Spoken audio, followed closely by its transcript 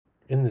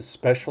In this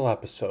special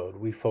episode,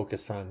 we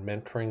focus on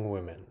mentoring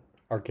women.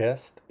 Our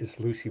guest is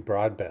Lucy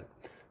Broadbent,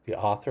 the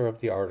author of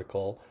the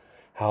article,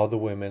 How the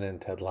Women in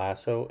Ted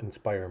Lasso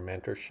Inspire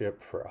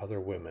Mentorship for Other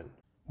Women.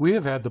 We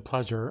have had the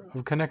pleasure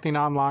of connecting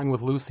online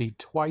with Lucy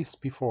twice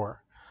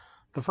before.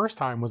 The first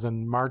time was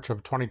in March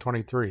of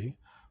 2023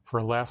 for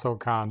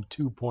LassoCon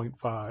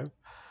 2.5,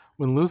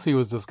 when Lucy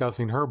was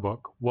discussing her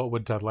book, What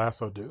Would Ted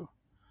Lasso Do?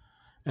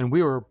 And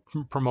we were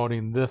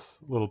promoting this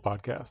little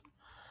podcast.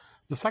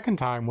 The second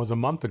time was a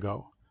month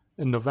ago,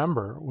 in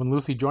November, when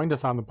Lucy joined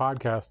us on the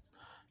podcast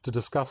to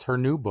discuss her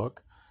new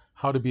book,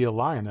 How to Be a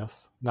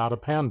Lioness, Not a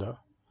Panda,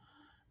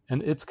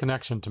 and its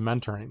connection to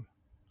mentoring.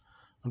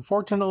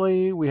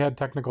 Unfortunately, we had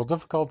technical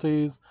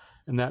difficulties,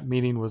 and that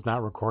meeting was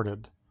not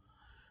recorded.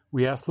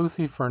 We asked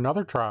Lucy for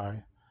another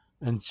try,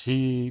 and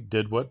she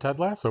did what Ted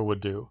Lasso would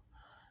do,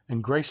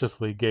 and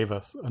graciously gave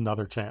us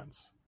another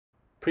chance.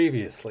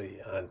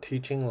 Previously on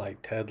Teaching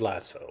Like Ted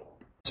Lasso.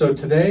 So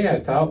today I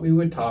thought we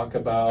would talk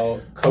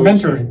about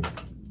Mentoring.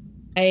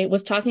 I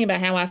was talking about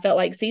how I felt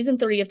like season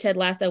 3 of Ted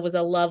Lasso was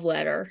a love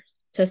letter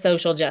to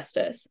social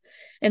justice.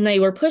 And they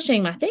were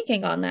pushing my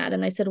thinking on that.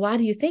 And they said, why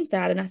do you think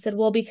that? And I said,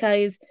 well,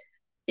 because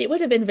it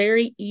would have been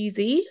very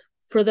easy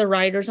for the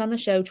writers on the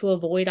show to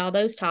avoid all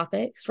those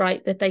topics,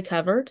 right, that they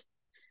covered.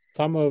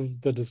 Some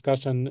of the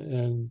discussion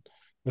and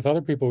with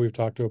other people we've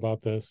talked to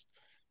about this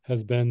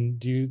has been,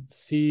 do you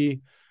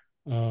see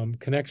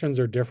connections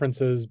or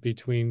differences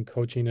between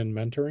coaching and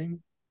mentoring?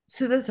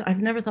 So I've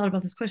never thought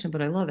about this question,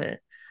 but I love it.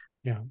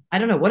 Yeah. I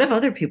don't know. What have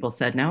other people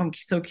said? Now I'm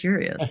so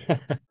curious.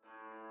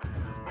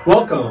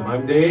 Welcome,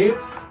 I'm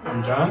Dave.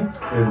 I'm John.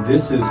 And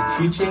this is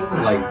Teaching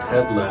Like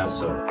Ted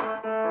Lasso.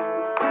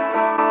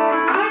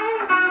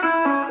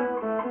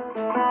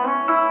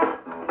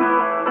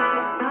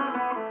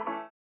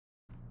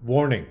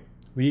 Warning,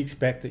 we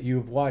expect that you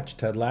have watched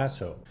Ted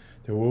Lasso.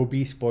 There will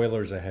be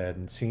spoilers ahead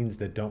and scenes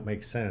that don't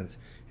make sense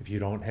if you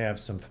don't have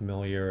some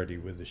familiarity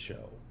with the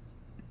show.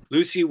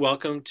 Lucy,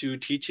 welcome to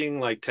Teaching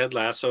Like Ted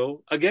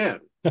Lasso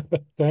again.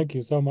 Thank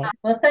you so much.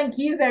 Well, thank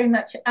you very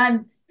much.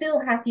 I'm still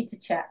happy to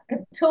chat.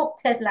 Can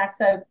talk Ted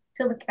Lasso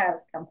till the cows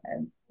come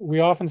home. We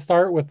often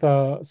start with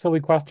a silly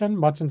question,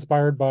 much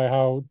inspired by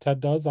how Ted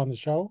does on the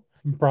show.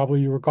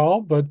 Probably you recall,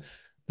 but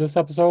this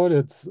episode,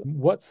 it's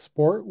what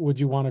sport would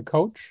you want to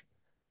coach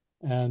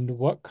and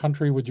what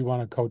country would you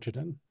want to coach it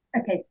in?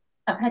 Okay,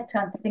 I've had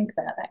time to think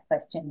about that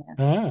question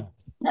now.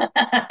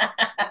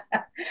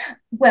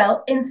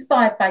 Well,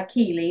 inspired by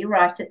Keely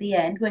right at the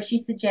end, where she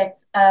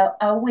suggests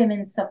a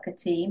women's soccer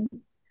team.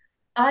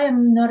 I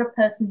am not a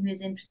person who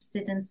is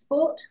interested in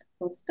sport,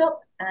 full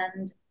stop,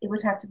 and it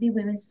would have to be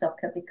women's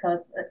soccer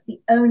because that's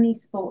the only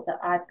sport that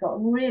I've got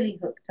really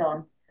hooked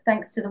on,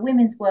 thanks to the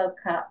Women's World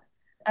Cup,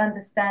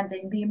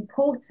 understanding the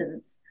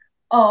importance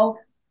of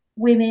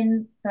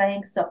women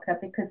playing soccer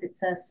because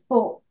it's a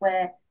sport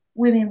where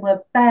women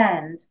were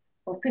banned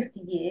for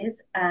 50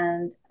 years,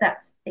 and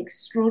that's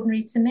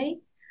extraordinary to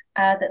me.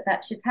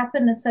 That should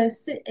happen. And so,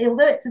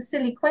 although it's a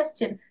silly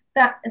question,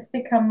 that has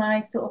become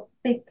my sort of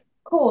big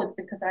chord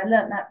because I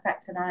learned that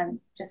fact and I'm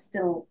just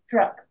still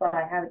struck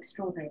by how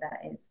extraordinary that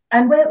is.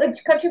 And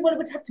which country? Well, it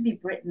would have to be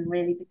Britain,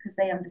 really, because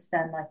they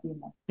understand my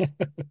humour.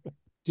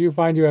 Do you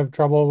find you have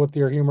trouble with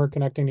your humor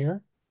connecting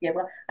here? Yeah,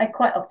 well, I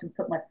quite often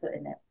put my foot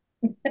in it.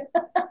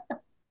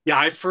 Yeah,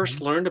 I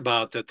first learned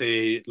about that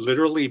they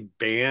literally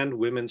banned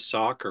women's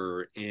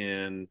soccer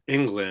in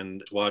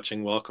England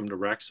watching Welcome to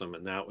Wrexham,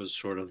 and that was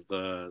sort of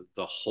the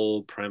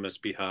whole premise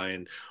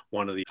behind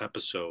one of the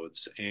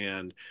episodes.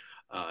 And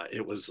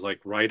it was like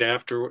right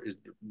after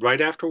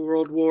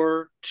World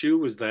War II.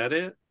 Was that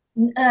it?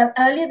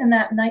 Earlier than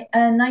that,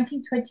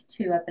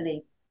 1922, I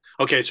believe.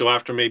 Okay, so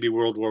after maybe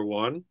World War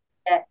One.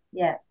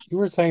 Yeah. You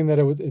were saying that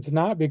it's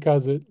not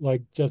because it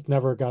like just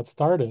never got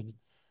started,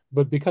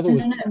 but because it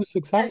was too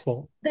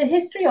successful. The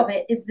history of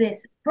it is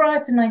this.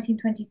 Prior to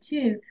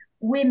 1922,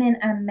 women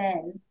and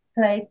men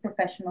played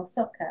professional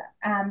soccer.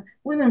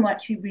 Women were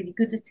actually really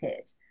good at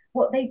it.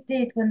 What they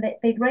did when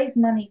they'd raise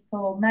money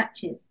for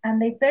matches,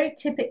 and they very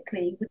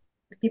typically would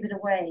give it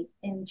away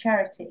in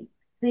charity.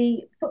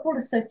 The Football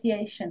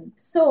Association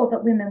saw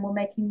that women were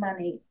making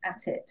money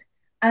at it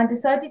and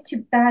decided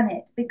to ban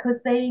it because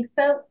they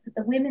felt that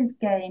the women's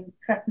game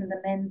threatened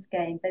the men's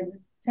game. They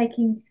were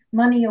taking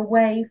money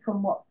away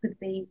from what could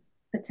be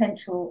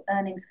potential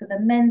earnings for the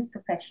men's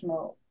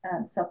professional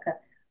soccer.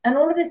 And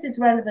all of this is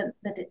relevant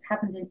that it's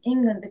happened in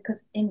England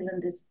because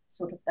England is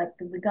sort of like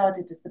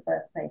regarded as the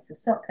birthplace of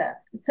soccer.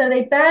 So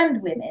they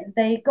banned women.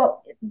 They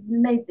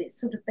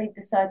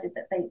decided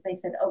that they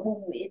said, oh,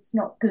 well, it's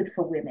not good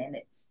for women.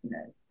 It's,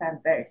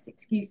 found various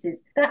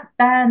excuses. That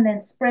ban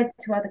then spread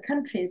to other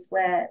countries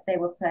where they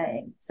were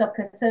playing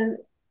soccer. So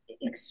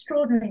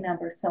extraordinary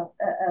number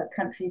of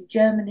countries,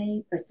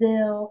 Germany,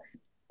 Brazil,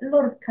 a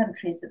lot of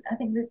countries. I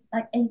think there's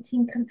like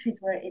 18 countries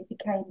where it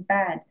became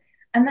banned.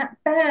 And that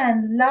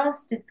ban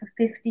lasted for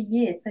 50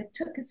 years. So it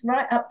took us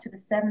right up to the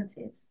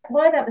 70s.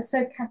 Why that was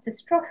so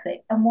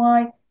catastrophic and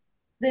why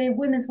the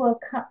Women's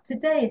World Cup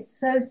today is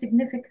so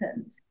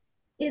significant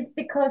is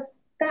because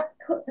that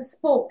put the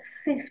sport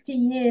 50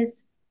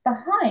 years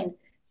behind.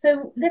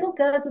 So little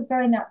girls were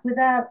growing up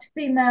without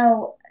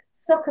female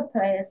soccer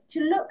players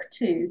to look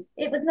to.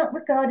 It was not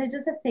regarded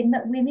as a thing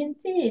that women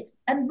did.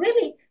 And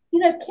really,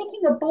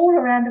 kicking a ball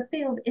around a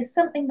field is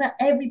something that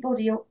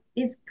everybody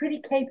is pretty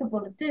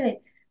capable of doing.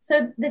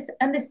 So this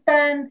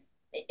ban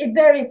in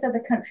various other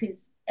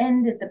countries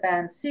ended the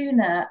ban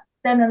sooner.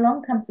 Then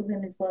along comes the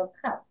Women's World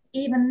Cup.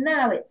 Even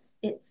now, it's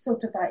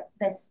sort of like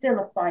there's still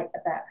a fight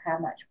about how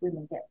much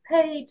women get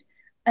paid,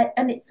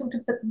 and it's sort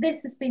of. But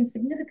this has been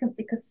significant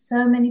because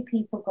so many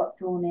people got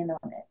drawn in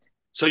on it.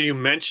 So you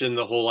mentioned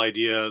the whole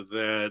idea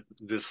that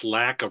this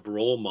lack of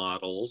role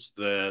models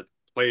that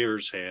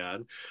players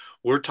had.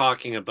 We're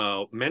talking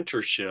about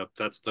mentorship.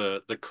 That's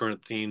the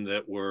current theme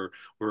that we're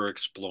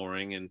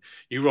exploring. And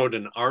you wrote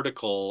an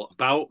article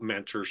about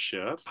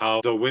mentorship, how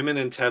the women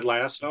in Ted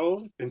Lasso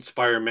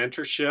inspire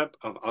mentorship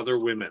of other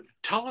women.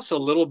 Tell us a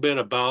little bit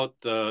about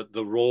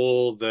the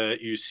role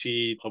that you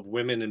see of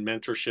women in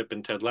mentorship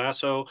in Ted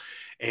Lasso,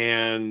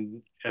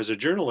 and as a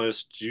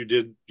journalist, you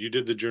did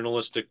the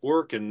journalistic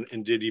work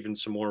and did even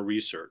some more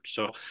research.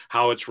 So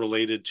how it's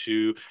related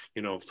to,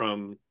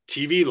 from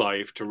TV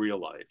life to real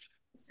life.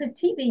 So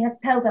TV has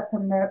held up a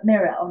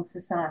mirror on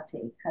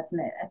society,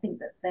 hasn't it? I think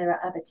that there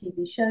are other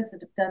TV shows that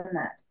have done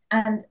that.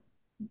 And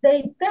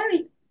they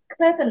very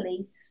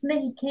cleverly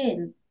sneak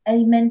in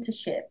a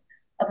mentorship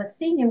of a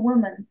senior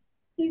woman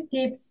who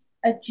gives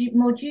a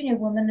more junior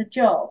woman a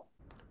job.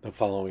 The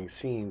following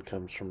scene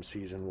comes from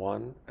season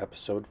 1,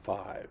 episode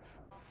 5.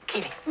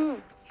 Keely,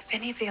 if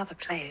any of the other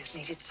players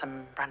needed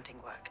some branding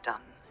work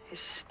done,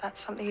 is that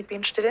something you'd be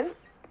interested in?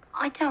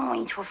 I don't want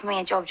you to offer me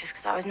a job just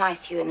because I was nice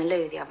to you in the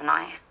loo the other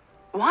night.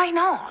 Why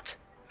not?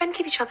 Men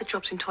give each other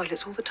jobs in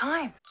toilets all the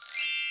time.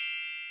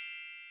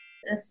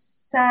 A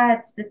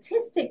sad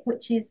statistic,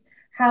 which is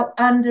how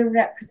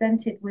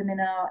underrepresented women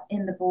are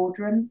in the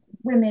boardroom.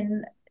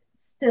 Women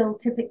still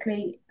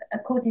typically,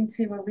 according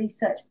to a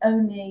research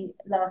only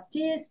last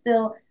year,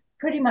 still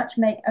pretty much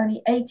make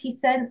only 80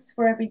 cents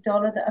for every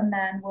dollar that a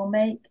man will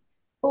make.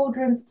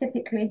 Boardrooms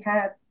typically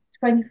have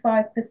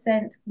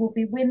 25% will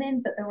be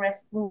women, but the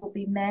rest will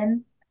be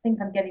men. I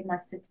think I'm getting my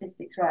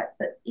statistics right,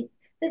 but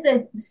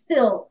there's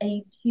still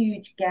a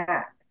huge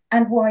gap.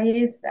 And why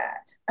is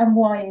that? And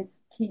why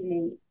is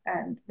Keely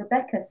and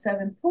Rebecca so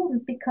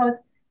important? Because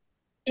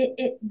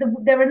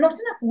there are not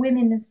enough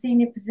women in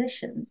senior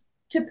positions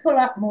to pull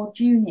up more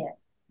junior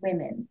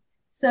women.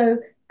 So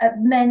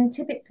men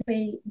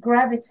typically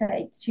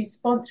gravitate to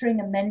sponsoring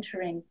and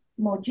mentoring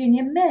more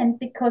junior men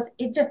because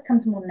it just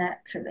comes more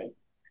naturally.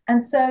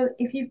 And so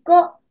if you've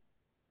got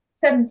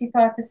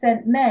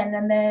 75% men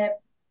and they're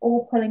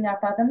all pulling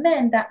up other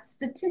men, that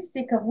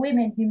statistic of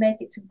women who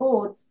make it to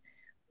boards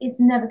is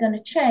never going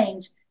to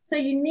change. So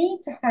you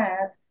need to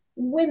have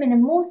women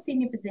in more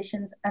senior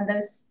positions, and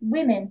those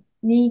women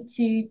need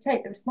to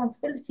take the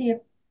responsibility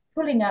of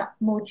pulling up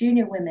more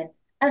junior women.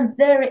 And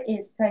there it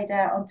is played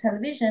out on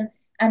television,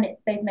 and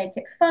they make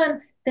it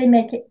fun. They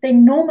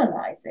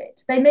normalize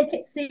it. They make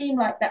it seem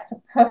like that's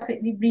a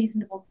perfectly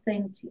reasonable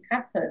thing to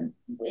happen.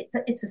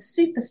 It's a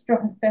super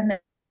strong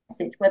feminist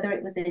message, whether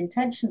it was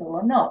intentional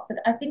or not. But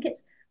I think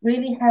it's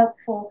really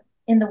helpful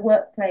in the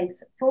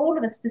workplace for all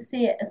of us to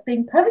see it as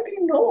being perfectly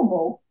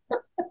normal.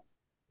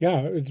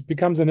 Yeah, it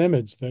becomes an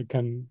image that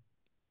can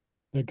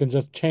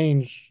just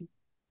change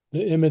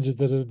the images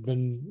that have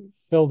been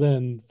filled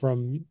in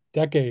from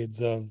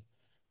decades of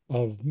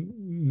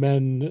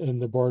men in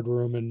the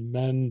boardroom and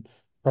men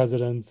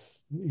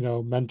presidents,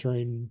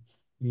 mentoring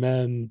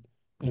men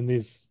in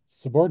these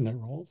subordinate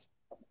roles.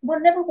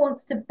 One never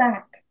wants to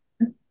back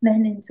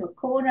men into a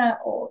corner,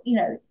 or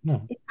No.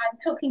 I'm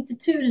talking to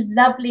two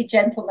lovely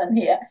gentlemen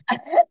here.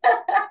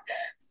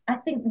 I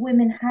think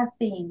women have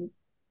been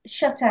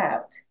shut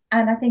out,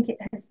 and I think it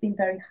has been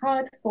very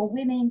hard for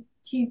women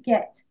to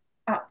get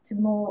up to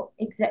more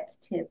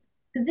executive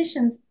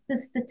positions. The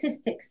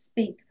statistics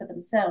speak for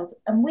themselves,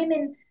 and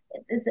women,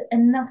 there's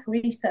enough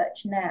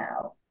research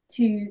now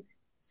to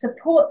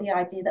support the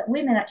idea that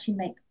women actually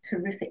make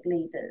terrific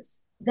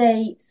leaders.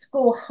 They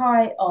score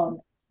high on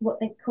what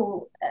they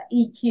call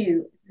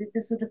EQ.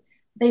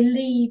 They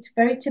lead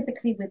very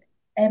typically with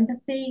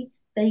empathy.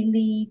 They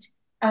lead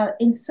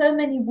in so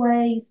many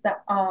ways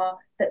that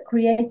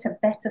create a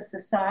better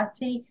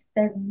society.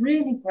 They're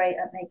really great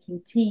at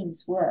making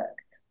teams work.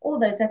 All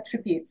those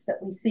attributes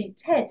that we see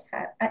Ted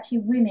have, actually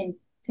women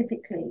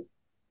typically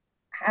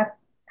have.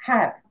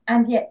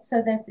 And yet,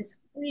 so there's this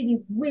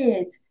really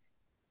weird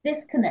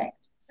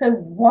disconnect. So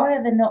why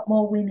are there not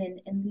more women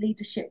in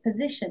leadership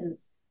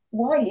positions?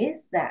 Why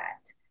is that?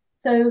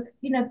 So,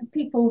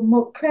 people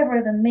more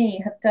cleverer than me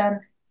have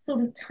done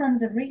sort of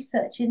tons of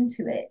research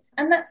into it.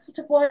 And that's sort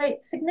of why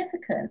it's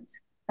significant.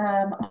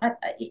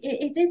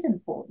 It is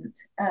important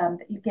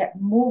that you get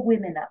more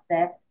women up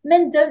there.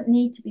 Men don't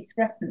need to be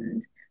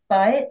threatened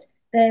by it.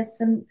 There's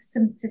some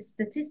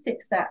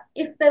statistics that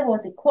if there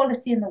was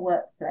equality in the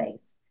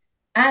workplace,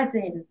 as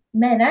in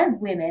men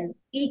and women,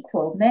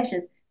 equal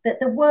measures,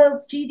 that the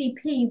world's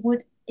GDP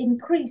would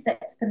increase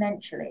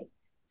exponentially.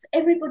 So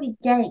everybody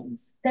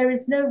gains. There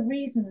is no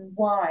reason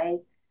why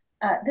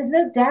There's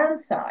no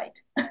downside.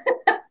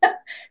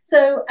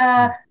 So,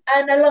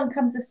 and along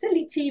comes a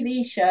silly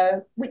TV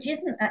show, which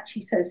isn't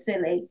actually so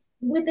silly,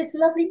 with this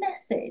lovely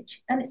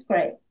message, and it's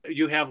great.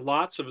 You have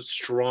lots of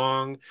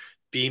strong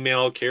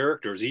female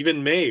characters.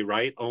 Even May,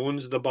 right,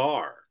 owns the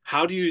bar.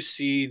 How do you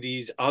see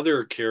these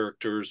other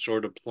characters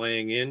sort of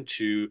playing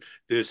into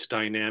this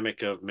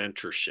dynamic of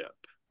mentorship?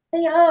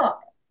 They are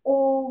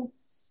all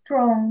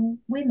strong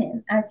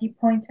women, as you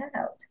point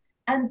out.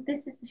 And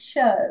this is a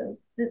show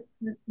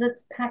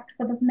that's packed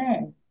full of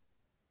men.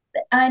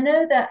 I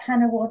know that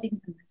Hannah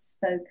Waddingham has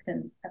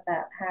spoken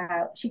about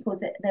how she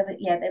calls it,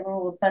 they were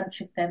all a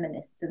bunch of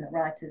feminists in the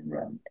writer's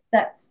room.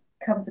 That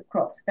comes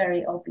across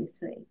very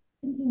obviously.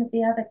 Thinking of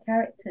the other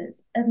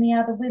characters and the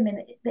other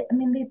women, I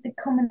mean, the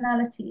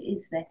commonality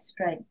is their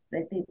strength.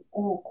 They're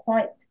all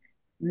quite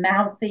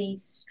mouthy,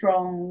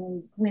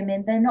 strong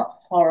women. They're not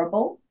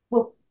horrible.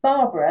 Well,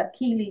 Barbara,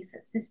 Keeley's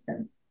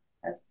assistant,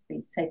 has to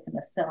be taken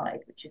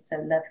aside, which is so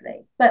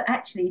lovely. But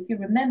actually, if you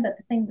remember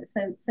the thing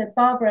that so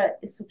Barbara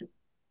is sort of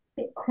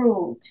a bit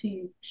cruel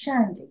to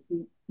Shandy,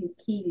 who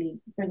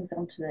Keeley brings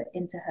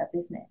into her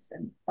business,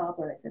 and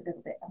Barbara is a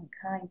little bit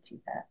unkind to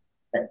her.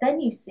 But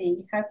then you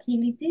see how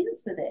Keeley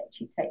deals with it.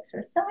 She takes her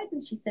aside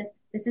and she says,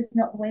 "This is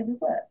not the way we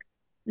work.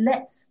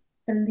 Let's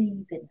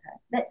believe in her.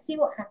 Let's see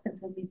what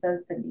happens when we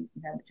both believe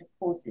in her," which of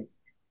course is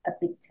a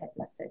big Ted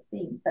Lasso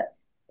theme. But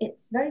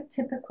it's very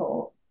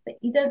typical that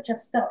you don't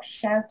just start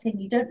shouting,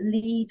 you don't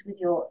lead with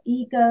your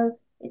ego.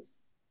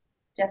 It's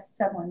just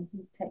someone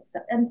who takes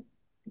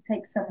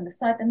someone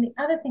aside. And the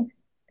other thing,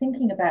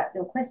 thinking about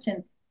your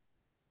question,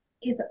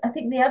 is I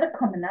think the other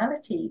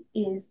commonality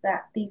is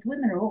that these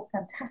women are all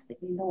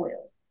fantastically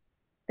loyal.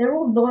 They're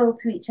all loyal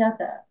to each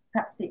other.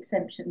 Perhaps the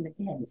exception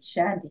again is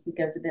Shandy, who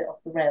goes a bit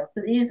off the rails,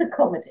 but it is a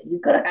comedy.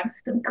 You've got to have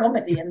some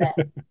comedy in there.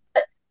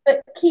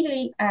 But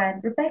Keeley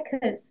and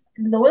Rebecca's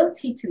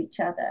loyalty to each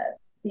other,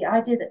 the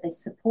idea that they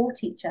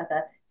support each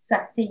other,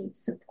 Sassy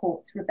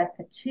supports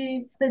Rebecca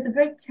too. Those are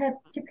very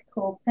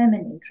typical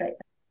feminine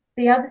traits.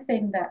 The other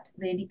thing that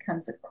really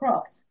comes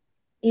across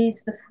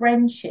is the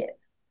friendship.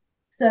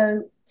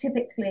 So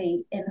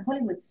typically in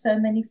Hollywood, so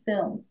many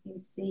films, you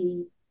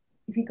see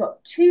if you've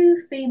got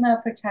two female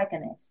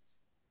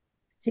protagonists,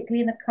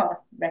 particularly in the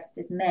cast, the rest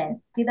is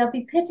men, they'll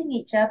be pitting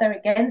each other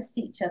against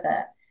each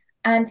other.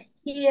 And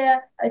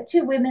here are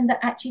two women that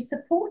actually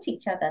support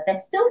each other. They're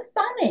still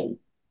funny,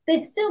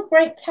 they're still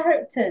great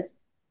characters,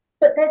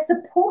 but they're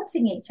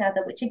supporting each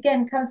other, which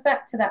again comes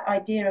back to that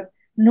idea of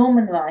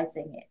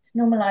normalizing it.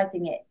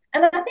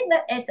 And I think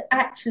that is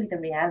actually the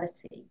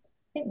reality.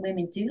 I think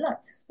women do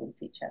like to support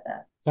each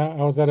other.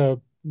 I was at a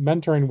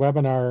mentoring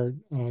webinar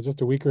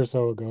just a week or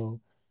so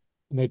ago,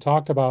 and they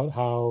talked about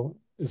how,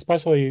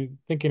 especially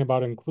thinking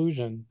about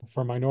inclusion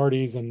for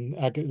minorities, and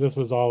this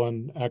was all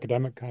in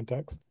academic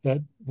context,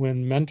 that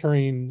when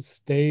mentoring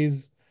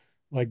stays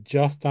like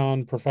just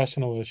on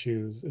professional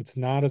issues, it's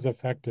not as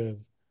effective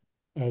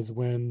as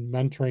when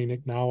mentoring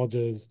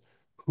acknowledges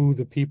who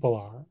the people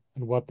are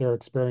and what their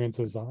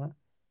experiences are.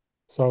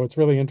 So it's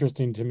really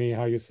interesting to me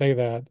how you say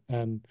that,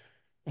 and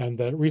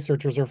that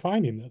researchers are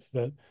finding this,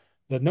 that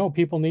no,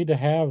 people need to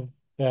have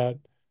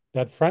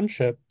that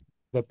friendship,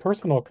 the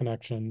personal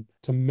connection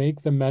to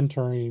make the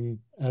mentoring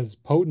as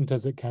potent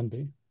as it can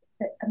be.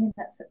 I mean,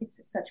 it's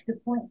such a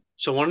good point.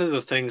 So one of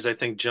the things I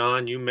think,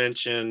 John, you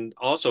mentioned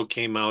also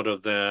came out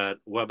of that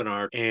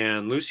webinar,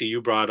 and Lucy,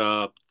 you brought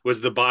up,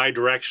 was the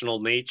bi-directional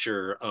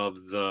nature of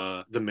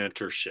the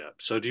mentorship.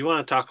 So do you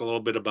want to talk a little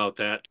bit about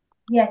that?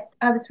 Yes,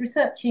 I was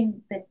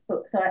researching this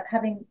book, so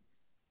having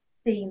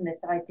seen this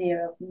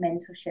idea of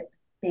mentorship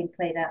being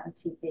played out on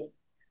TV,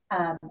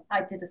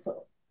 I did a sort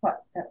of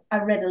I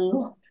read a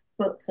lot of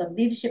books on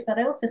leadership, but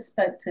I also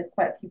spoke to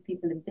quite a few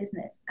people in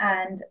business.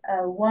 And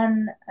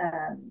one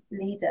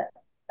leader,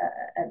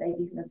 a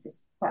lady who runs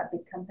this quite a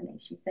big company,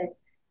 she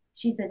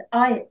said,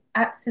 "I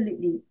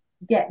absolutely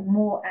get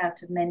more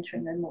out of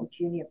mentoring a more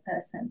junior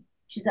person."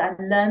 She said,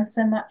 "I learn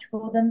so much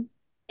for them.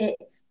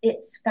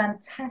 It's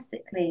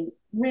fantastically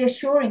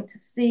reassuring to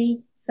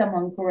see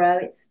someone grow.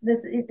 It's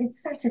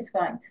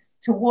satisfying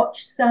to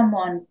watch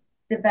someone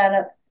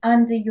develop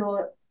under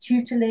your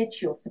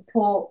tutelage, your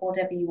support,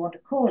 whatever you want to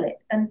call it.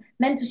 And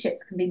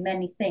mentorships can be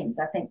many things.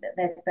 I think that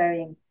there's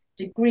varying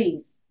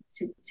degrees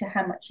to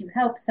how much you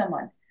help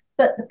someone.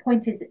 But the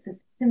point is, it's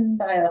a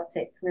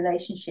symbiotic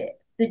relationship.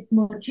 The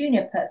more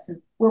junior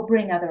person will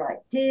bring other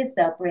ideas,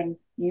 they'll bring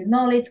new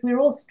knowledge. We're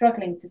all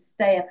struggling to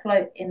stay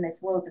afloat in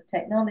this world of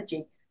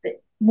technology,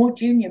 but more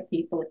junior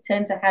people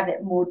tend to have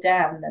it more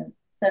down than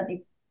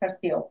certainly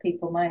crusty old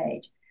people my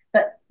age.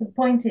 But the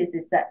point is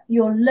that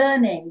you're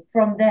learning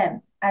from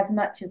them as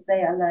much as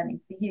they are learning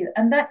for you.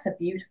 And that's a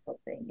beautiful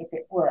thing if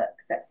it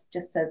works. That's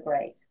just so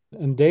great.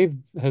 And Dave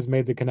has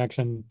made the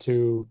connection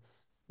to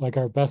like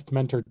our best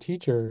mentor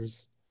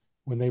teachers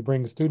when they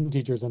bring student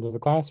teachers into the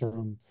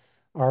classroom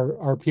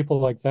are people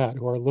like that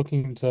who are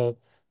looking to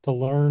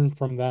learn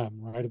from them,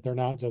 right? They're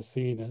not just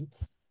seeing it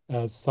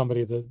as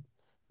somebody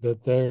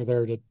that they're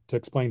there to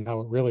explain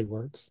how it really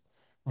works,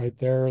 right?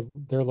 They're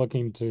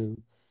looking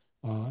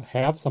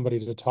have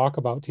somebody to talk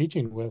about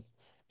teaching with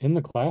in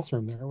the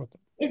classroom there with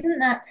them. Isn't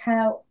that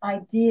how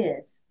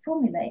ideas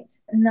formulate?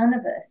 None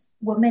of us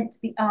were meant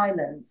to be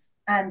islands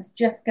and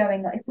just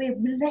going, if we're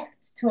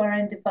left to our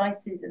own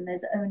devices and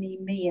there's only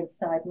me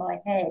inside my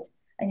head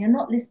and you're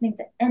not listening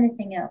to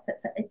anything else,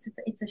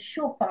 it's a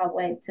surefire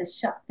way to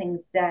shut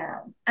things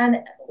down. And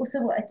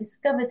also what I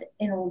discovered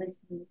in all this,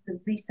 the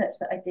research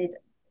that I did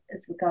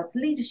as regards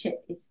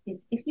leadership is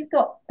if you've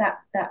got that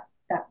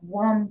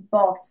one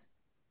boss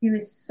who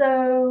is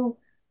so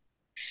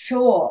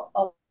sure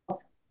of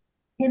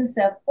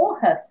himself or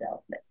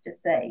herself, let's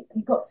just say,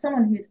 you've got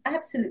someone who's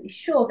absolutely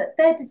sure that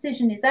their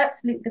decision is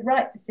absolutely the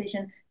right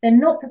decision. They're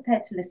not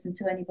prepared to listen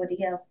to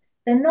anybody else.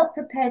 They're not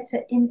prepared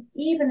to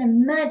even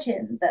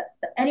imagine that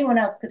anyone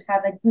else could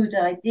have a good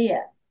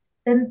idea.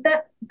 Then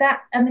that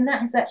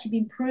has actually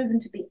been proven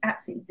to be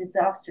absolutely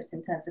disastrous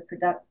in terms of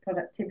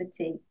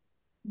productivity.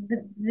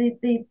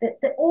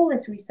 All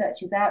this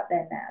research is out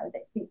there now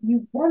that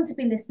you want to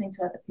be listening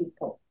to other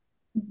people.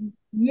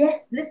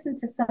 Yes, listen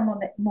to someone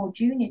that's more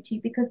junior to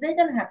you because they're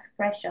going to have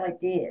fresh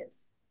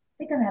ideas.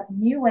 They're going to have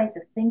new ways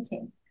of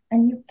thinking.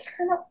 And you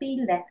cannot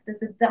be left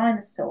as a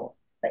dinosaur.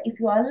 But if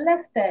you are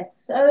left there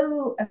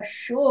so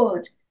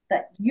assured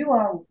that you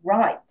are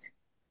right,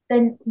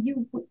 then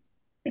you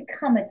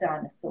become a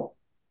dinosaur.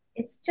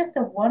 It's just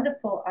a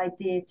wonderful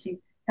idea to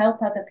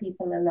help other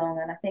people along.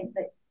 And I think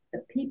that the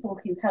people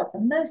who help the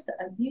most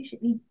are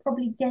usually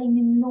probably gain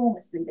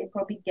enormously. They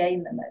probably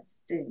gain the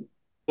most too.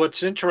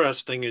 What's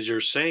interesting as you're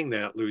saying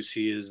that,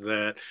 Lucy, is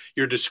that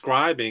you're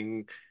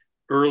describing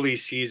early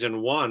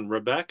season one,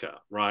 Rebecca,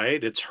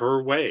 right? It's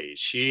her way.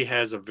 She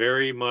has a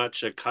very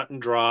much a cut and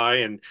dry,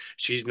 and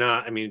she's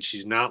not, I mean,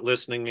 she's not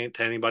listening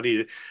to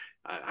anybody.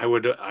 I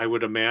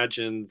would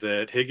imagine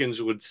that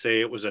Higgins would say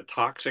it was a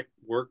toxic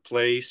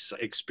workplace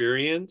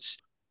experience.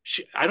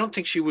 I don't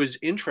think she was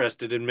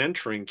interested in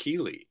mentoring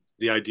Keeley.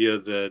 The idea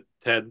that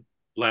Ted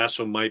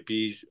Lasso might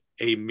be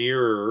a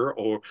mirror,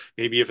 or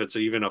maybe if it's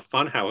even a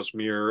funhouse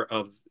mirror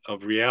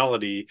of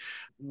reality.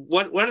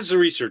 What does the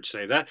research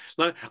say? That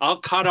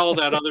I'll cut all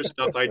that other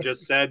stuff I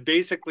just said.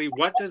 Basically,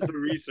 what does the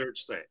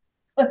research say?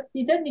 Well,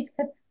 you don't need to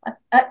cut.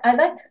 I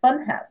like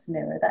funhouse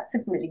mirror. That's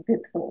a really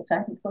good thought. I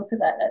hadn't thought of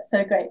that. That's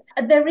so great.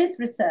 There is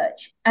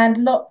research,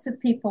 and lots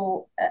of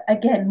people,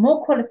 again,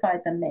 more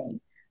qualified than me,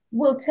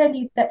 will tell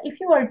you that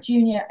if you are a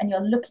junior and you're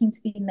looking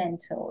to be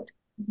mentored,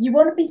 you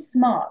want to be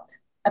smart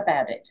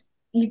about it.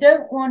 You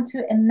don't want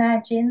to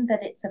imagine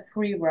that it's a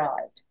free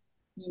ride.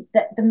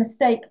 That the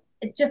mistake,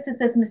 just as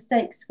there's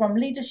mistakes from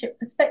leadership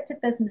perspective,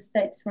 there's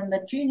mistakes from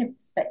the junior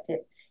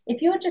perspective.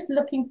 If you're just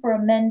looking for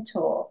a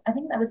mentor, I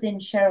think that was in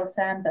Sheryl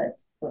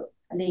Sandberg's book,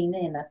 Lean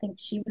In. I think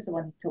she was the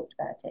one who talked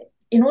about it.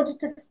 In order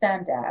to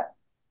stand out,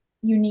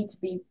 you need to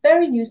be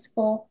very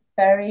useful,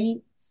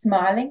 very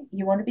smiling.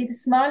 You want to be the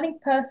smiling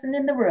person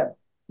in the room.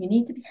 You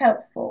need to be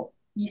helpful.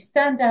 You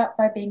stand out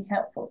by being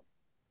helpful.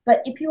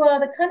 But if you are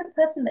the kind of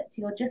person that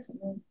you're just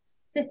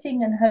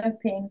sitting and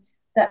hoping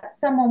that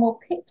someone will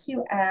pick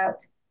you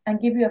out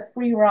and give you a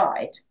free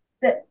ride,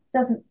 that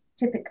doesn't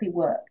typically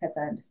work, as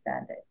I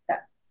understand it.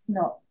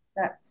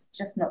 That's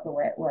just not the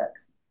way it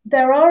works.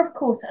 There are, of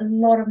course, a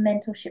lot of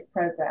mentorship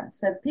programs.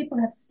 So people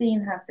have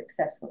seen how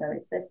successful there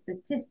is. There's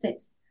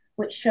statistics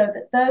which show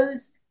that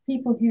those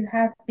people who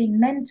have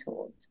been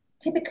mentored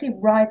typically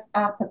rise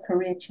up a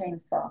career chain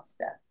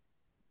faster.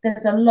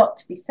 There's a lot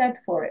to be said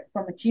for it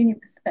from a junior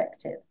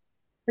perspective,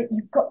 but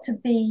you've got to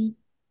be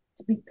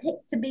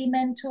picked to be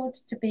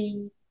mentored, to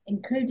be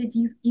included.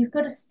 You've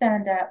got to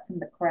stand out from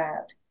the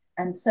crowd,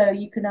 and so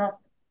you can ask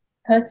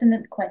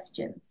pertinent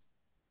questions,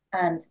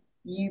 and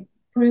you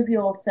prove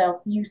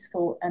yourself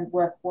useful and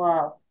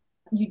worthwhile.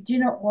 You do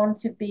not want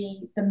to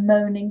be the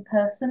moaning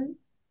person.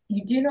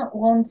 You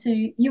want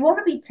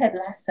to be Ted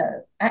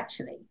Lasso,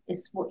 actually,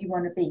 is what you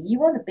want to be. You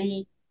want to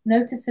be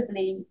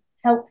noticeably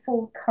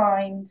helpful,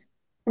 kind,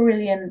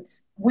 brilliant,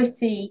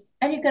 witty,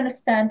 and you're going to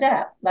stand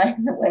out like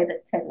the way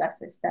that Ted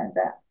Lasso stands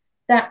out.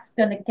 That's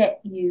going to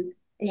get you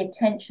the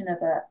attention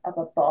of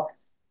a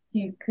boss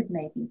who could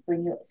maybe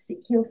bring you.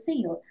 He'll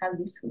see how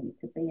useful you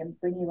could be and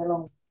bring you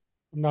along.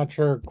 I'm not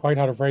sure quite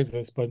how to phrase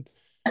this, but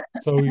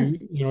so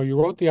you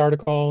wrote the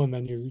article and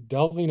then you're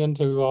delving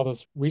into all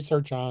this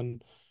research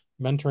on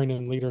mentoring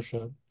and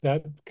leadership.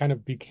 That kind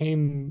of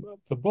became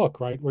the book,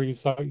 right? Where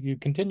you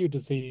continued to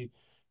see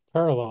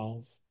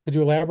parallels. Could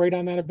you elaborate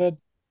on that a bit?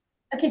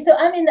 Okay, so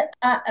I'm in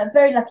a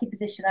very lucky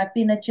position. I've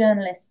been a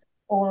journalist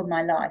all of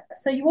my life.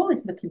 So you're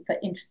always looking for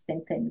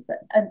interesting things.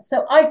 And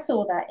so I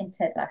saw that in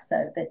Ted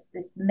Lasso,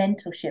 this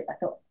mentorship. I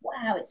thought,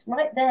 wow, it's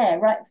right there,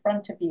 right in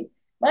front of you,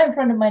 right in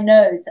front of my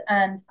nose.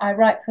 And I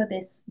write for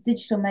this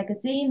digital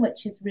magazine,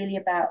 which is really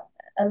about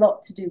a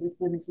lot to do with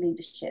women's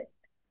leadership.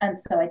 And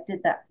so I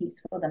did that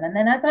piece for them. And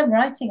then as I'm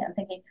writing it, I'm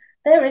thinking,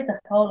 there is a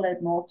whole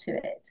load more to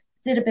it.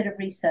 Did a bit of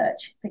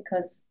research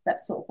because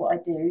that's sort of what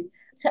I do.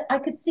 So I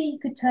could see you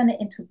could turn it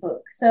into a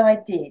book. So I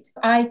did.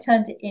 I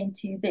turned it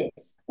into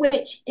this,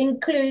 which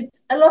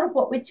includes a lot of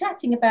what we're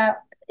chatting about.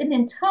 an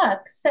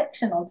entire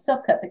section on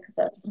soccer because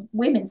of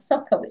women's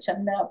soccer, which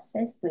I'm now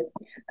obsessed with.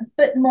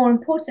 But more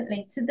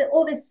importantly,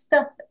 all this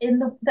stuff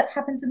that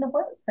happens in the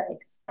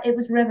workplace. It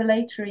was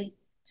revelatory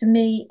to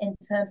me in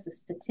terms of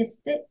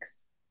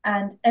statistics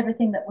and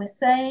everything that we're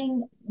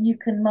saying. You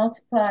can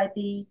multiply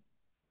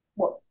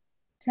what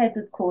Ted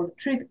would call a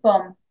truth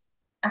bomb,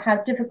 how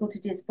difficult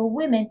it is for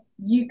women.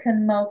 You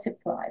can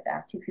multiply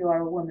that if you are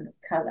a woman of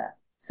color.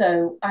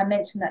 So I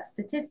mentioned that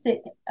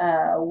statistic,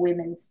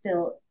 women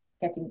still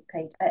getting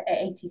paid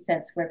 80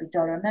 cents for every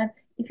dollar a man.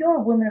 If you're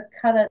a woman of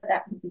color,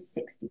 that would be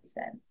 60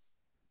 cents.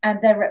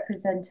 And their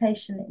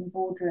representation in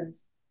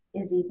boardrooms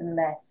is even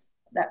less.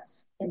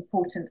 That's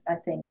important, I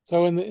think.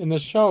 So in the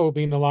show,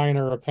 being a lion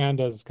or a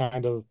panda is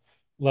kind of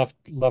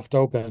left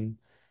open,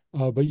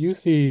 but you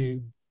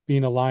see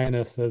being a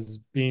lioness as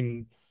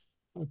being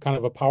kind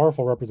of a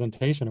powerful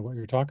representation of what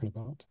you're talking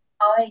about.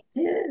 I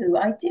do.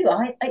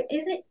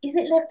 Is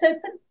it left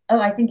open? Oh,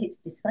 I think it's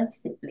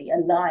decisively a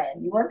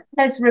lion. You want,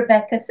 as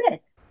Rebecca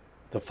says.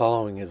 The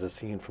following is a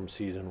scene from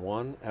season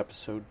 1,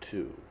 episode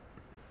 2.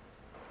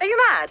 Are you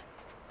mad?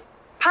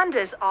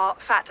 Pandas are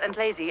fat and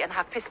lazy and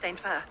have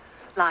piss-stained fur.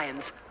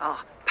 Lions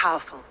are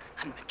powerful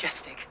and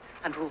majestic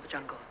and rule the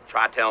jungle.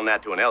 Try telling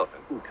that to an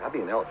elephant. Ooh, can I be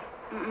an elephant?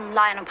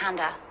 Lion or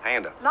panda?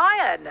 Panda.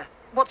 Lion!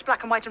 What's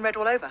black and white and red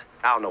all over?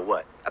 I don't know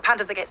what. A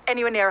panda that gets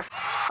anywhere near a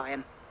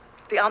lion.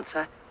 The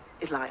answer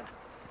is lion.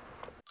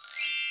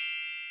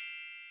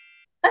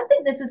 I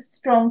think there's a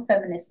strong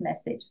feminist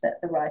message that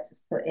the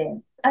writers put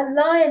in. A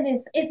lion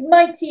is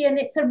mighty and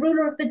it's a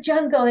ruler of the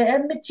jungle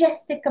and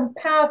majestic and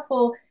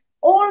powerful.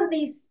 All of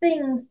these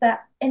things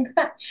that, in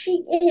fact,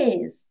 she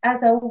is,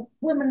 as a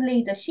woman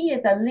leader, she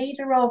is a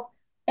leader of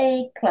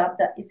a club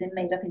that is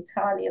made up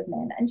entirely of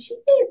men. And she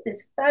is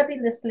this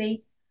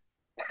fabulously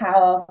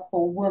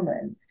powerful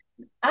woman.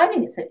 I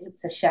think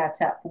it's a shout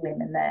out for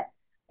women there.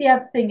 The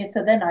other thing is,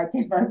 so then I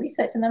did my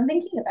research and I'm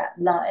thinking about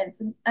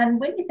lions. And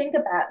when you think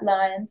about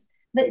lions,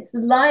 that it's the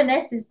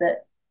lionesses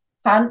that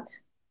hunt.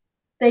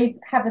 They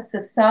have a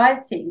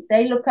society.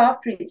 They look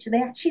after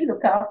they actually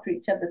look after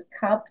each other's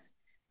cubs.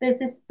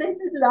 There's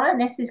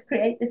lionesses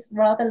create this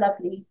rather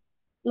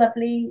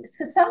lovely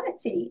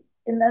society.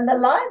 And then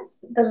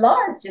the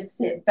lions just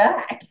sit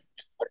back.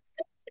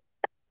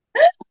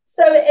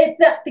 So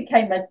that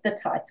became the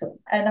title,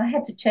 and I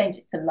had to change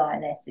it to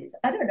lionesses.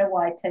 I don't know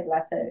why Ted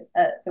Lasso,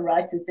 the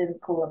writers didn't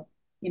call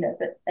them,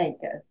 but there you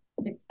go.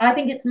 I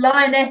think it's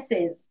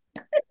lionesses,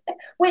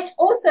 which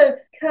also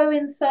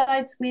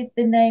coincides with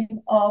the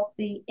name of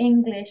the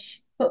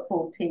English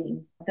football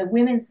team. The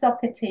women's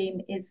soccer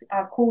team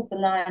are called the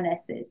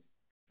Lionesses.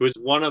 It was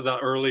one of the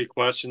early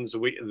questions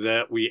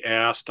that we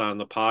asked on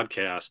the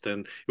podcast.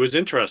 And it was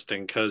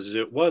interesting because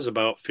it was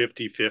about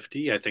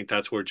 50-50. I think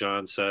that's where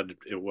John said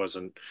it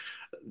wasn't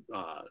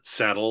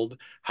settled.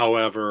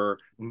 However,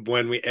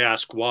 when we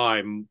ask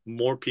why,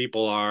 more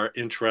people are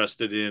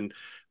interested in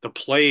the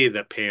play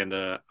that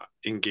Panda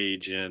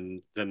engage in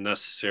than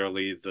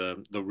necessarily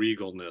the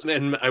regalness.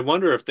 And I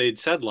wonder if they'd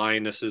said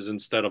lionesses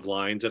instead of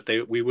lions, if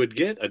we would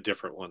get a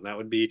different one. That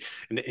would be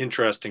an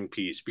interesting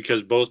piece,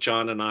 because both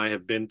John and I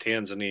have been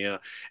Tanzania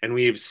and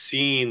we have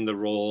seen the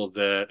role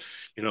that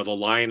the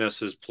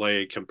lionesses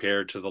play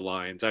compared to the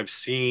lions. I've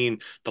seen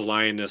the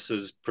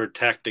lionesses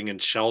protecting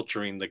and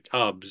sheltering the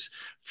cubs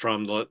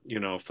from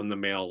the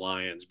male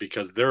lions,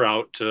 because they're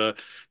out to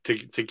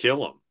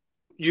kill them.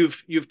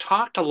 You've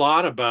talked a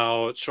lot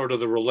about sort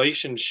of the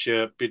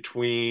relationship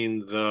between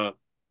the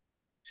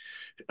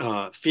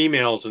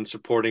females in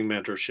supporting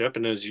mentorship,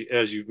 and as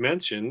you've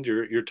mentioned,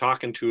 you're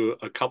talking to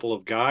a couple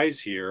of guys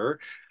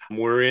here.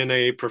 We're in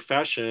a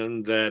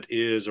profession that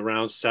is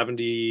around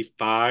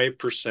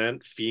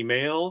 75%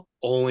 female.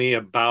 Only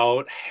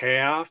about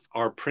half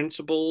are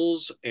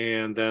principals,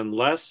 and then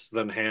less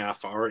than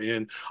half are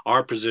in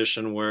our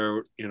position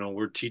where,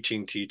 we're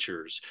teaching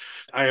teachers.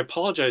 I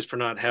apologize for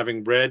not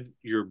having read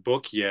your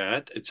book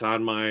yet. It's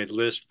on my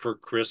list for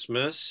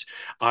Christmas.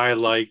 I,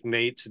 like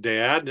Nate's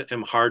dad,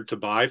 am hard to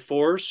buy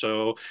for.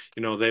 So,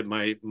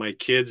 that my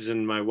kids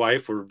and my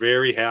wife were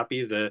very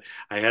happy that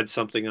I had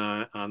something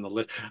on the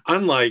list.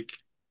 Unlike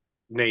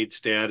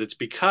Nate's dad, it's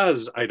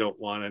because I don't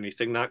want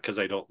anything, not because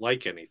I don't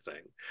like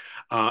anything.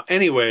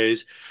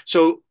 Anyways,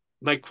 so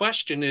my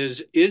question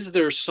is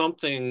there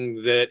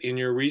something that in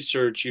your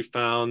research you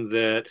found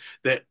that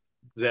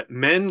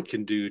men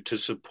can do to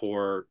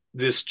support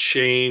this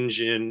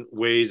change in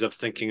ways of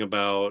thinking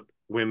about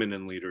women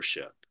in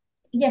leadership?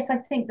 Yes, I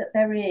think that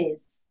there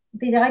is.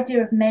 The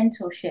idea of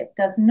mentorship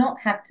does not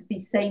have to be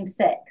same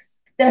sex.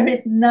 There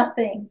is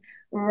nothing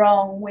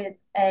wrong with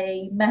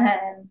a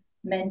man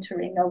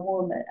mentoring a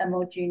woman, a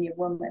more junior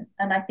woman.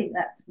 And I think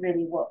that's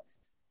really what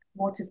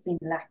has been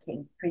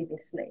lacking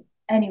previously.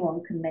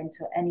 Anyone can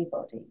mentor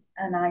anybody.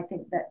 And I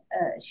think that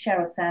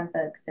Sheryl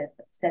Sandberg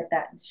said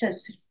that.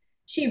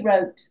 She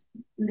wrote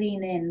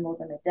Lean In more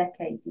than a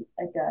decade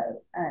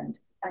ago, and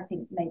I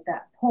think made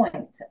that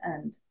point,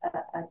 and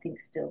I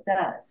think still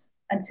does.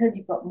 Until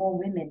you've got more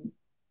women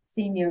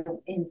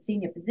in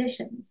senior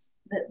positions,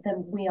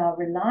 then we are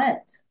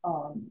reliant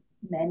on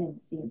men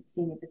in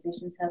senior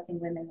positions helping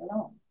women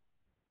along.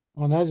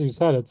 Well, and as you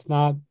said, it's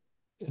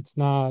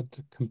not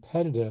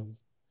competitive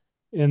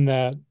in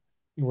that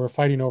we're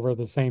fighting over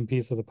the same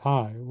piece of the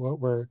pie. What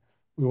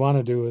we want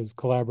to do is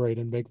collaborate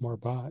and make more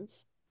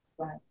pies.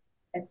 Right.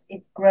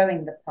 It's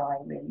growing the pie,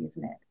 really,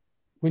 isn't it?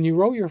 When you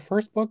wrote your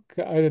first book,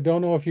 I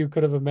don't know if you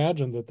could have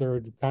imagined that there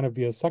would kind of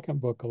be a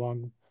second book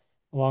along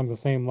the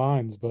same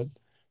lines, but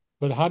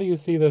how do you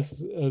see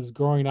this as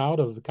growing out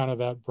of the, kind of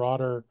that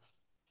broader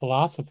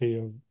philosophy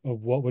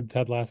of what would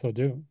Ted Lasso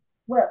do?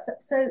 Well,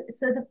 so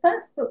the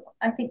first book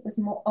I think was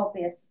more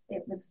obvious.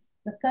 It was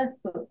the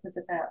first book was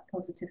about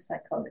positive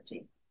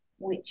psychology,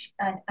 which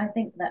I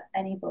think that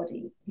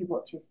anybody who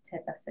watches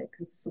Ted Lasso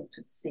can sort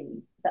of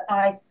see. But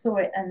I saw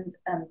it and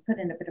put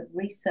in a bit of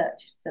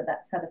research, so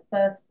that's how the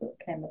first book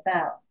came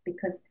about.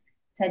 Because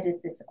Ted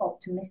is this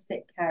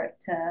optimistic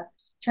character,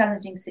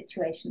 challenging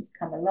situations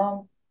come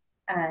along,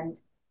 and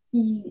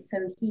he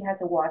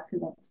has a wife who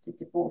wants to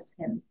divorce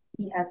him.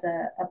 He has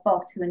a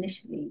boss who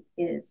initially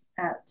is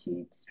out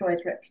to destroy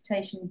his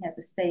reputation. He has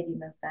a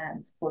stadium of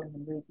fans calling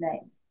him rude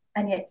names.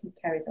 And yet he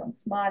carries on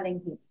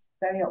smiling. He's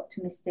very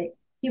optimistic.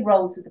 He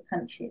rolls with the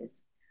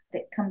punches.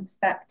 It comes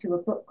back to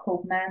a book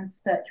called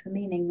Man's Search for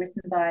Meaning,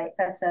 written by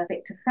Professor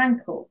Viktor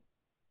Frankl,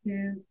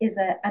 who is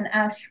an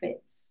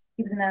Auschwitz.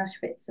 He was an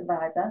Auschwitz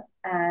survivor,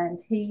 and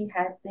he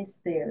had this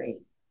theory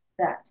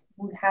that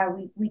how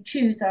we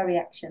choose our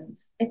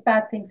reactions. If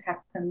bad things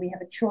happen, we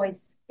have a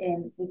choice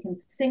in we can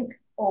sink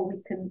or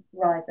we can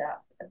rise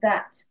up.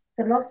 That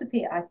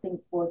philosophy, I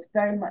think, was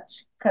very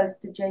much close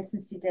to Jason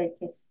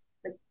Sudeikis,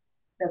 the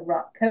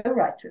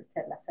co-writer of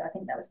Ted Lasso. I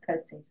think that was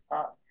close to his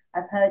heart.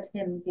 I've heard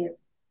him give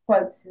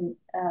quotes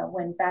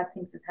when bad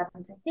things have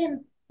happened to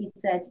him. He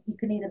said, you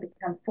can either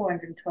become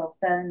 412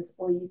 burns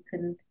or you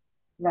can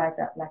rise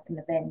up like an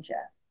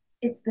Avenger.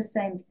 It's the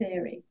same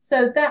theory.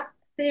 So that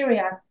theory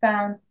I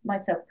found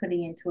myself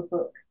putting into a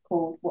book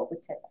called What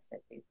Would Ted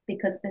Lasso Do?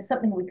 Because there's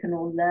something we can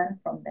all learn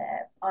from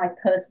there. I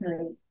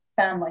personally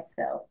found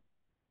myself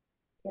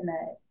in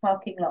a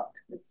parking lot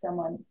with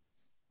someone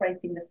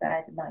scraping the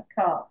side of my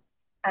car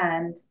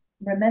and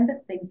remember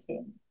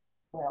thinking,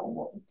 well,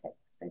 what would Ted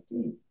Lasso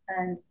do?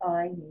 And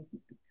I knew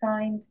he'd be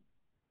kind.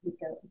 He'd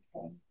go,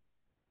 okay,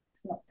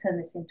 let's not turn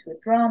this into a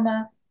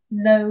drama.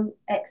 No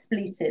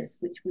expletives,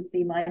 which would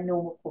be my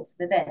normal course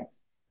of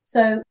events.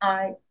 So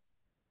I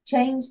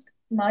changed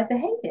my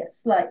behavior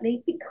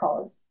slightly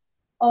because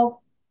of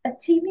a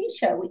TV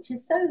show, which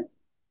is so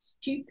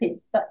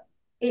stupid, but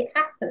it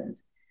happened.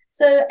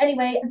 So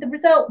anyway, the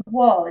result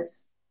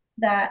was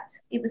that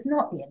it was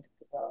not the end of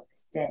the world,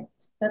 this dent,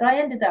 but I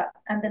ended up,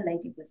 and the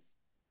lady was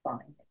fine.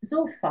 It was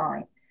all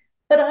fine.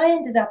 But I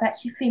ended up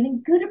actually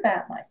feeling good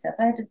about myself.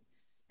 I had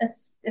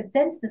a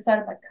dent in the side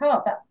of my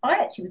car, but I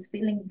actually was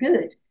feeling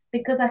good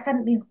because I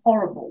hadn't been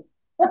horrible.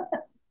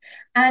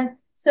 And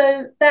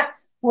so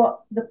that's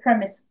what the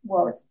premise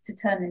was to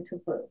turn into a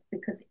book,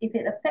 because if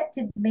it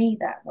affected me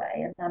that way,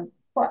 and I'm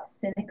quite a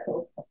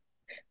cynical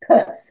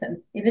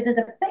person, if it had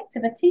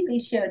affected a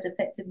TV show, had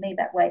affected me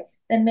that way,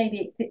 then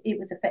maybe it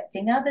was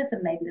affecting others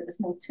and maybe there was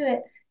more to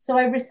it. So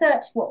I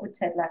researched what would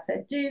Ted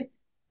Lasso do,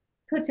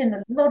 put in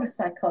a lot of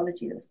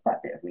psychology. There was quite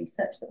a bit of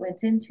research that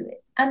went into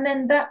it. And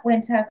then that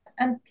went out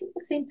and people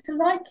seemed to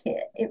like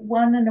it. It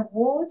won an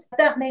award.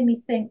 That made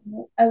me think,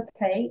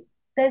 okay,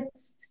 there's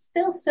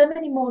still so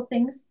many more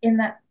things in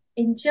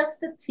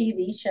just a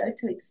TV show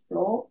to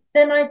explore.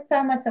 Then I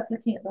found myself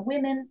looking at the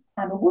women.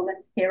 I'm a woman,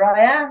 here I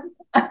am.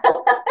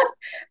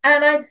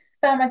 And I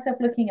found myself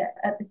looking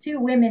at the two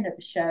women of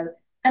the show.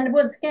 And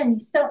once again, you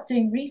start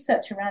doing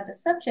research around a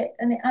subject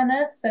and it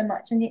unearths so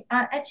much. And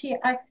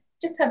I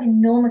just have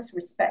enormous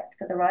respect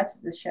for the writers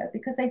of the show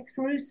because they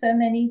threw so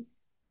many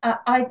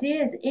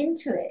ideas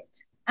into it.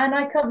 And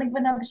I can't think of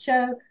another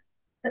show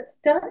that's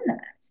done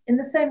that in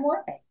the same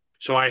way.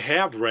 So I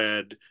have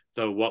read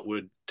the What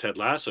Would Ted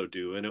Lasso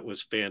Do, and it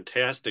was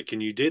fantastic.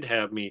 And you did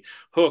have me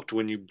hooked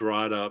when you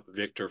brought up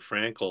Viktor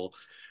Frankl,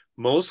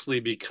 mostly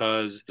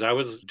because I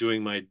was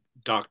doing my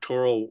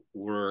doctoral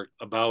work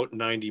about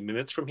 90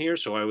 minutes from here.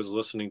 So I was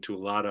listening to a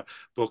lot of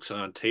books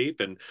on tape,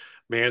 and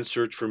Man's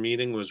Search for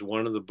Meaning was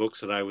one of the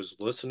books that I was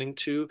listening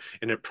to.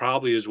 And it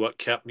probably is what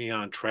kept me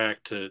on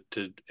track to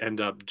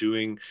end up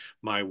doing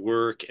my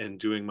work and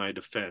doing my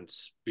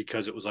defense,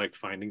 because it was like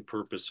finding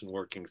purpose and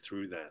working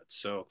through that.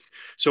 So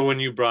when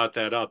you brought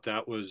that up,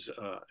 that was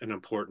an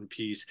important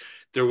piece.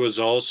 There was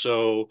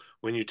also,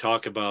 when you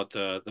talk about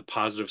the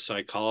positive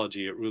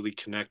psychology, it really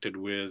connected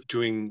with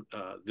doing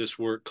this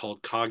work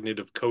called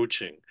cognitive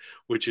coaching,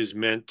 which is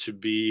meant to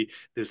be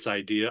this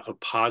idea of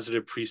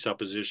positive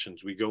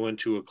presuppositions. We go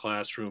into a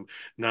classroom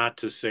not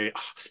to say,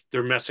 oh,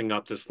 they're messing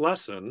up this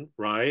lesson,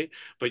 right?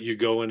 But you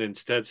go in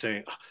instead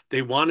saying, oh,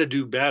 they want to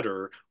do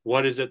better.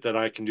 What is it that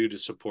I can do to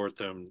support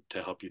them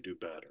to help you do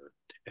better?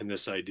 And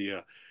this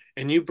idea.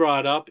 And you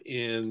brought up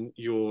in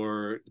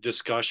your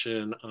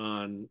discussion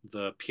on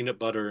the Peanut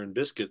Butter and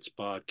Biscuits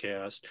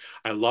podcast,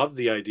 I love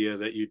the idea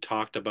that you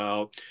talked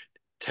about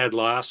Ted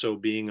Lasso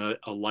being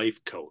a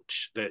life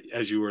coach, that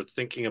as you were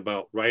thinking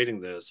about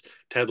writing this,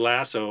 Ted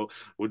Lasso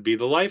would be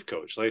the life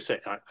coach. Like I say,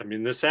 I'm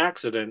in this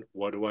accident.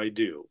 What do I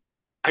do?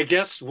 I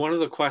guess one of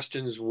the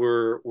questions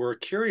we're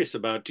curious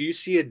about, do you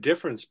see a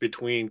difference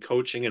between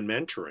coaching and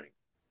mentoring?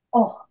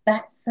 Oh,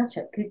 that's such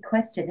a good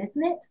question,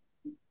 isn't it?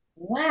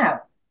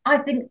 Wow. I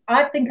think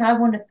I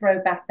want to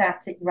throw back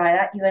that right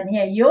at you and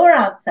hear your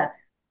answer.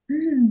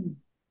 Hmm.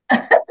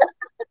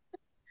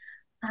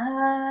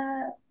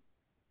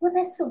 Well,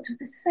 they're sort of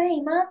the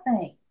same, aren't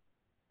they?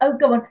 Oh,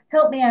 go on,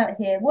 help me out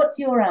here. What's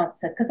your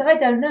answer? Because I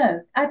don't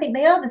know. I think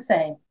they are the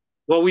same.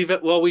 Well,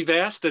 we've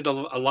asked it a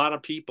lot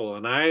of people,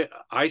 and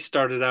I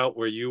started out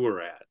where you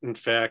were at. In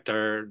fact,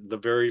 our the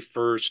very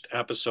first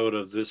episode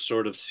of this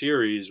sort of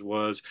series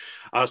was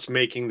us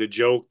making the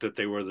joke that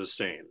they were the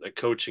same. That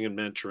coaching and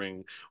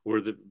mentoring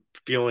were the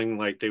feeling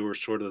like they were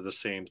sort of the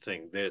same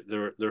thing.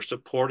 They're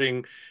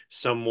supporting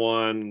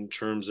someone in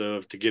terms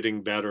of to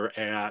getting better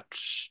at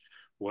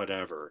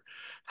whatever.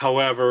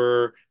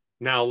 However,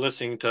 now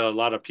listening to a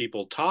lot of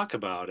people talk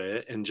about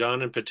it, and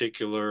John in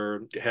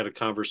particular had a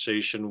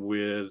conversation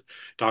with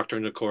Dr.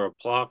 Nicola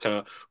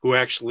Plaka, who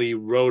actually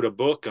wrote a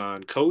book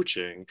on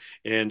coaching,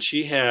 and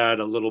she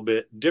had a little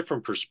bit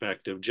different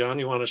perspective. John,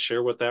 you want to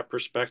share what that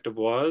perspective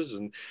was,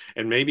 and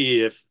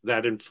maybe if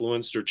that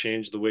influenced or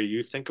changed the way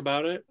you think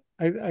about it?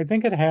 I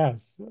think it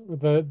has.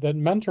 That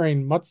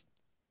mentoring,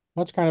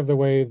 much kind of the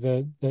way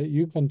that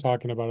you've been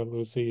talking about it,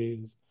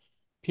 Lucy, is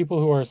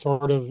people who are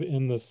sort of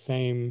in the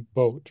same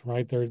boat,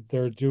 right?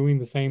 They're doing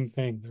the same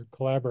thing. They're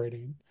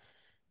collaborating.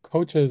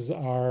 Coaches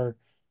are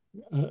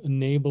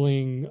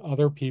enabling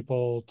other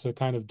people to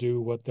kind of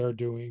do what they're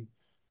doing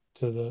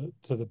to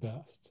the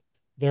best.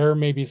 There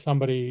may be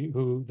somebody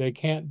who they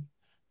can't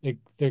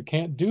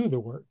do the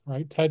work,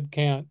 right? Ted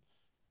can't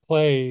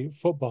play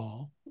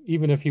football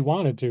even if he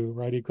wanted to,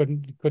 right? He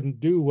couldn't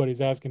do what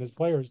he's asking his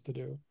players to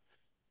do.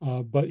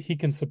 But he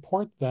can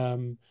support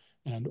them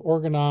and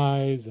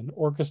organize and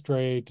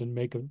orchestrate and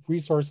make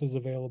resources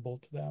available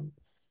to them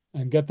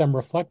and get them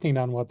reflecting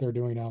on what they're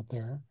doing out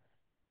there,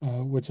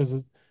 which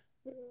is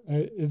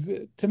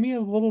to me a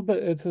little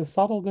bit, it's a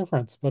subtle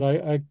difference, but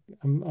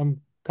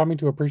I'm coming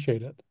to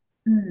appreciate it.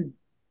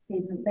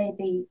 See,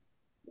 maybe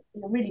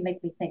it'll really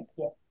make me think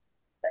here.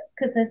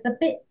 Because there's the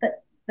bit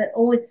that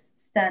always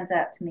stands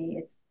out to me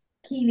is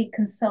Keeley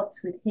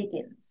consults with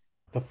Higgins.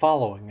 The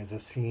following is a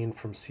scene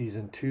from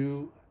season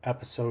 2,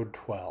 episode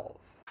 12.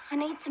 I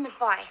need some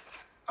advice.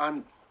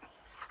 I'm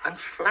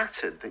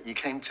flattered that you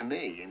came to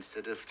me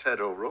instead of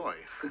Ted or Roy.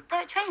 They're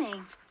at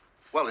training.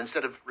 Well,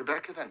 instead of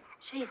Rebecca, then.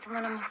 She's the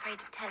one I'm afraid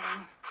of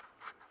telling.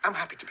 I'm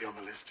happy to be on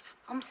the list.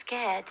 I'm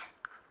scared.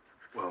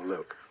 Well,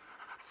 look,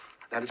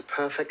 that is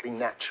perfectly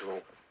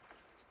natural.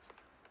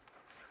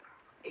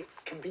 It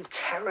can be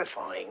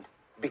terrifying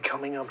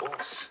becoming a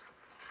boss.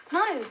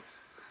 No,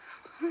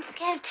 I'm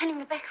scared of telling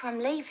Rebecca I'm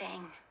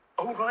leaving.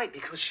 Oh, right,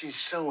 because she's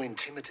so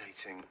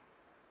intimidating.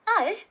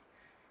 No,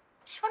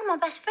 she's one of my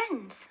best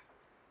friends.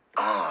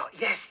 Ah,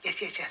 yes.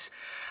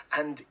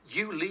 And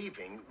you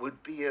leaving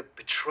would be a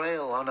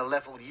betrayal on a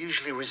level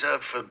usually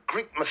reserved for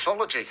Greek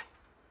mythology.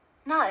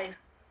 No.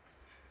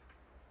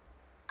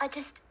 I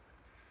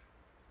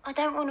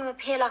don't want to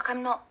appear like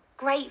I'm not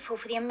grateful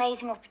for the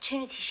amazing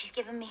opportunity she's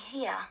given me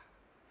here.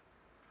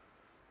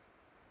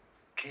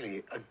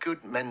 Keely, a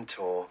good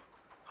mentor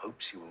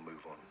hopes you will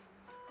move on.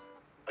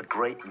 A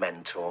great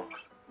mentor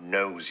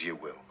knows you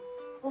will.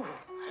 Ooh,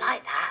 I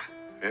like that.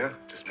 Yeah,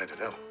 just made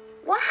it up.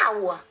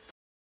 Wow.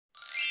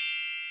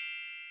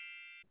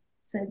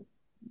 So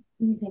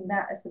using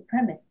that as the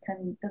premise,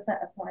 does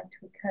that apply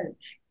to a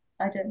coach?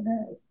 I don't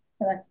know,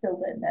 but I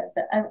still don't know.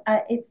 But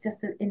it's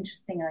just an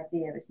interesting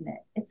idea, isn't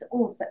it? It's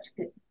all such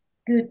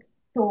good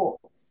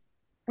thoughts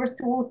for us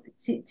to all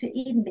to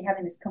even be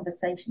having this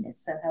conversation is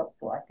so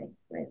helpful. I think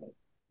really.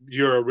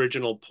 Your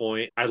original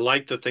point, I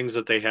like the things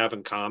that they have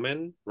in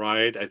common,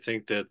 right? I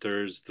think that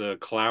there's the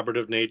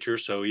collaborative nature.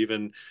 So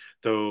even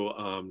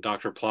though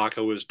Dr.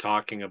 Plaka was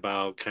talking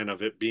about kind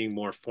of it being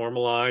more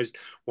formalized,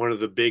 one of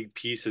the big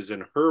pieces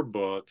in her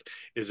book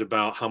is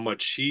about how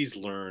much she's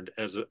learned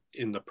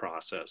in the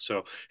process.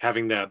 So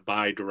having that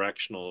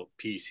bi-directional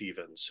piece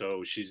even.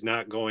 So she's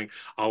not going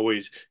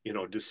always,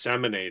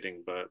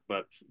 disseminating,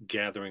 but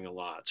gathering a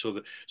lot.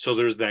 So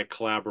there's that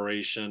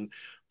collaboration.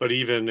 But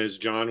even as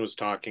John was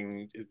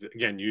talking,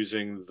 again,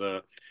 using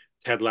the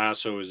Ted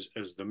Lasso as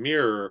the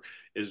mirror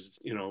is,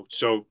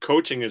 so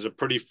coaching is a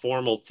pretty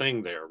formal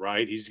thing there,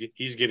 right?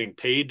 He's getting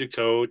paid to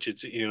coach.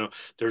 It's,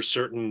 there's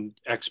certain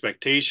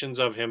expectations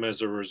of him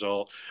as a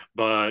result,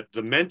 but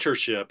the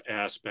mentorship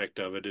aspect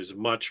of it is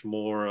much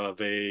more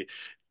of a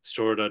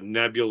sort of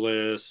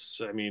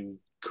nebulous, I mean,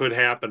 could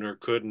happen or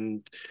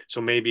couldn't. So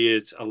maybe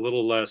it's a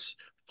little less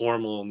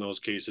formal in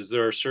those cases.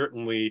 There are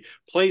certainly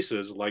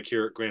places like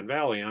here at Grand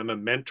Valley, I'm a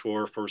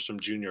mentor for some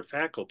junior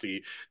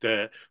faculty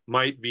that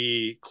might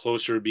be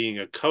closer to being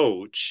a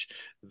coach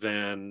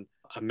than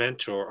a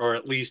mentor, or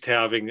at least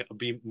having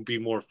be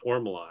more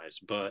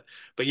formalized. But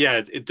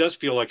yeah, it does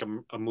feel like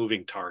a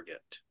moving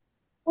target.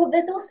 Well,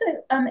 there's also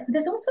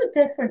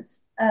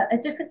a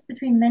difference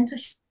between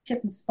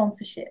mentorship and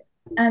sponsorship.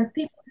 And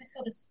people who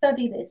sort of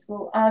study this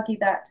will argue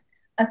that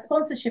a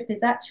sponsorship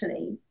is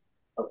actually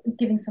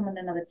giving someone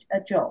a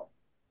job.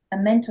 A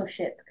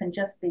mentorship can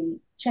just be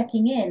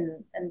checking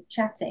in and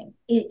chatting.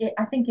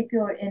 I think if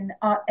you're in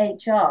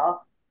HR,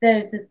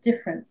 there's a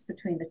difference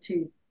between the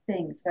two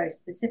things very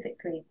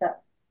specifically.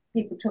 But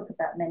people talk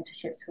about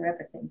mentorships for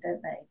everything,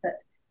 don't they? But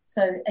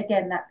so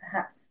again, that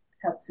perhaps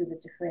helps with the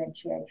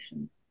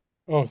differentiation.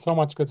 Oh, so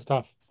much good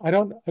stuff. I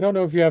don't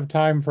know if you have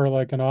time for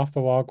like an off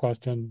the wall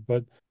question,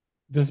 but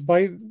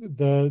despite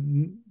the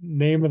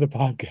name of the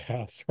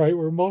podcast, right?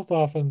 We're most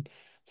often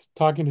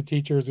talking to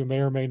teachers who may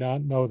or may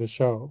not know the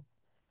show.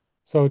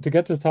 So to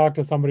get to talk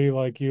to somebody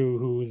like you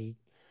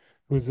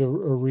who's a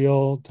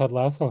real Ted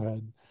Lasso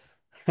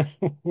head,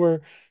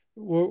 were,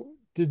 were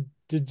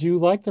did you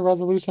like the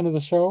resolution of the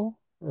show?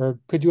 Or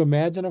could you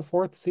imagine a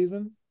fourth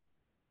season?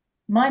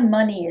 My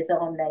money is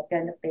on there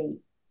going to be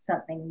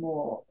something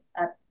more.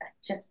 I've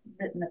just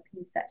written a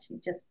piece actually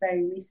just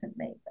very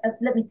recently.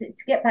 Let me to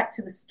get back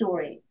to the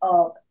story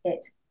of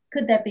it.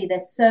 Could there be?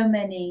 There's so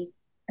many.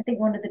 I think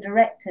one of the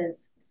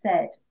directors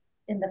said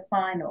in the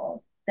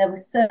final there were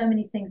so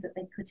many things that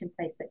they put in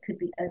place that could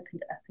be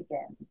opened up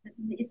again.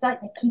 It's like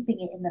they're keeping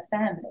it in the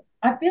family.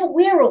 I feel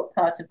we're all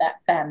part of that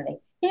family.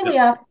 Here we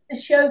are. The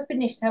show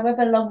finished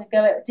however long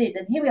ago it did,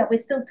 and here we are. We're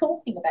still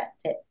talking about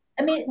it.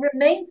 I mean, it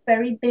remains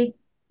very big.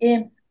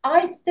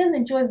 I still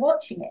enjoy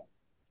watching it.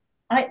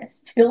 I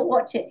still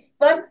watch it.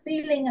 If I'm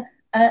feeling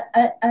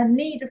a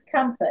need of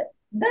comfort,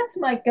 that's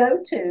my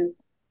go-to.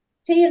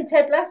 Tea and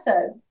Ted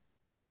Lasso.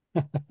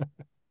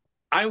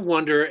 I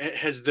wonder,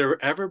 has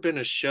there ever been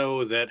a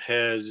show that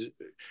has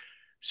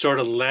sort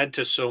of led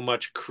to so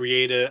much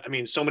creative, I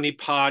mean, so many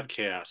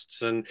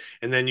podcasts, and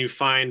then you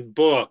find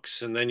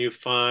books, and then you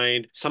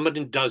find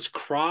somebody does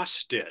cross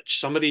stitch,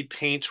 somebody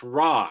paints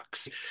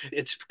rocks.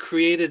 It's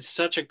created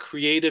such a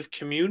creative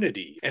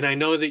community. And I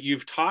know that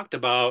you've talked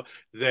about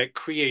that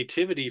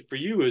creativity for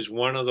you is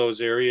one of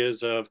those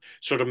areas of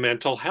sort of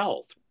mental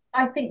health.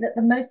 I think that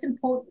the most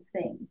important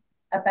thing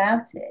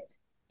about it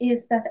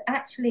is that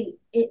actually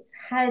it's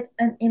had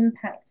an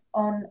impact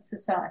on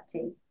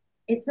society.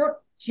 It's not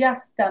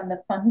just done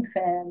the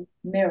funfair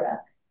mirror.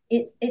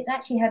 It's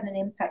actually had an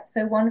impact.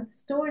 So one of the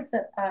stories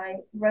that I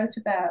wrote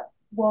about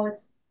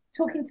was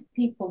talking to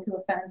people who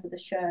are fans of the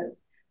show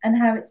and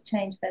how it's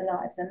changed their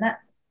lives. And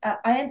that's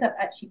I end up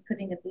actually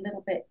putting it a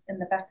little bit in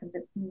the back of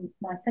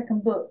my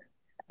second book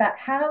about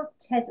how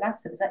Ted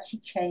Lasso has actually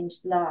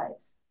changed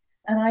lives.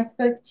 And I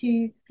spoke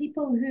to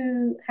people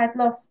who had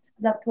lost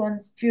loved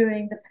ones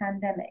during the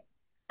pandemic,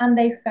 and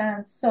they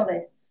found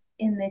solace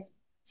in this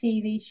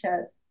TV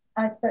show.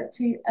 I spoke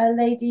to a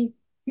lady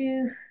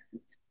who,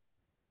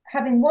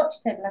 having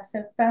watched Ted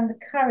Lasso, found the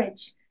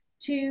courage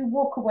to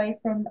walk away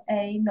from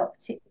a not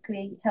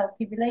particularly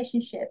healthy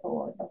relationship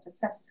or not a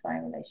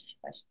satisfying relationship,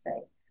 I should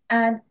say.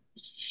 And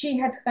she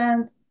had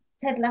found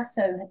Ted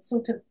Lasso had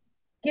sort of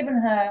given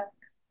her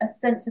a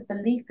sense of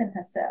belief in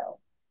herself.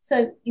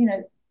 So,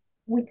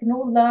 we can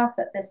all laugh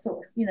at this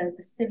sort of,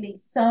 the silly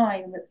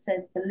sign that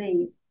says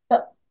believe.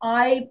 But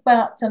I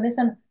barked on this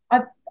and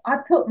I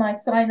put my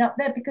sign up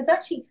there because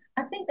actually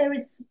I think there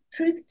is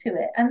truth to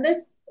it. And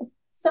there's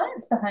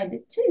science behind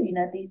it too.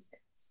 These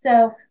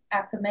self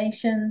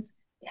affirmations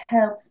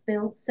helps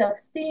build self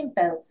esteem,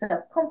 build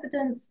self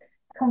confidence.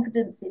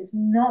 Confidence is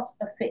not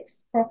a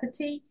fixed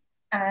property,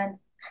 and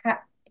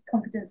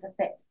confidence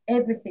affects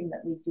everything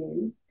that we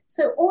do.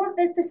 So all of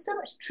there's so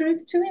much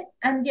truth to it,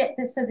 and yet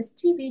this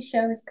TV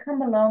show has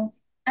come along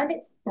and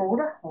it's brought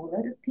a whole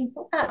load of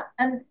people up.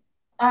 And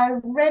I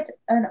read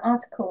an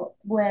article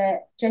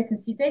where Jason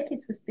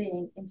Sudeikis was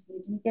being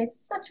interviewed, and he gave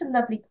such a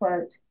lovely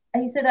quote.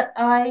 And he said,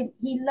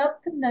 he loved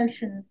the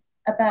notion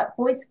about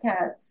Boy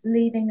Scouts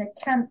leaving a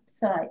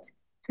campsite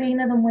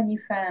cleaner than when you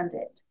found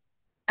it.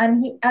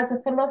 And as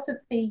a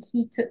philosophy,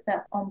 he took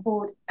that on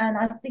board. And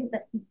I think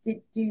that he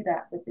did do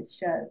that with this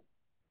show.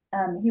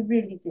 He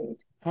really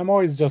did. I'm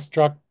always just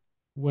struck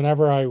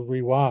whenever I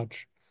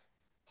rewatch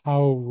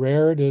how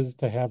rare it is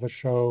to have a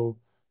show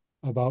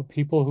about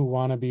people who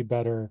want to be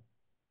better,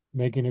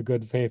 making a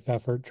good faith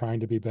effort, trying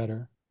to be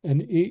better.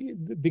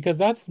 And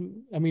because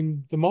I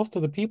mean, the most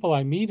of the people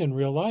I meet in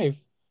real life,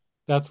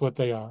 that's what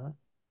they are.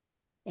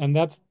 And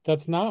that's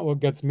not what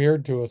gets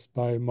mirrored to us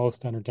by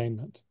most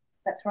entertainment.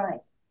 That's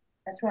right.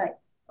 That's right.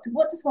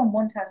 What does one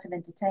want out of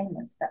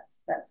entertainment?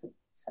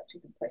 Such a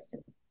good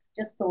question.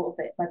 Just thought of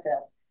it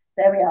myself.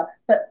 There we are.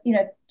 But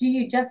do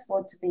you just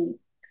want to be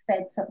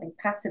fed something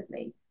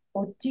passively,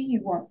 or do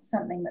you want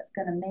something that's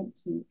going to make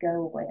you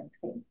go away and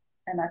think?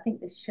 And I think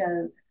this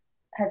show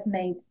has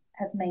made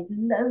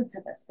loads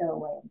of us go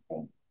away and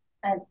think.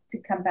 And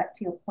to come back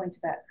to your point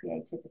about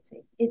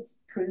creativity, it's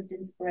proved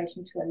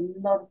inspiration to a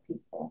lot of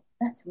people.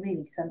 That's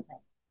really something.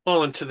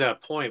 Well, and to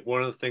that point,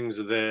 one of the things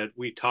that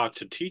we talk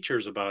to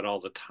teachers about all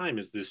the time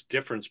is this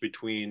difference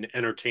between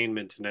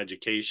entertainment and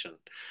education.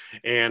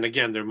 And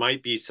again, there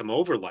might be some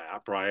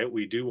overlap, right?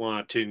 We do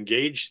want to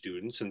engage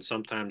students, and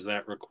sometimes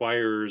that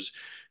requires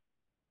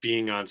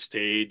being on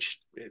stage,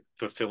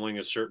 fulfilling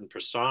a certain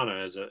persona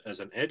as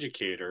an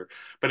educator,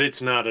 but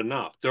it's not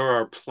enough. There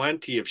are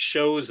plenty of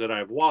shows that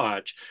I've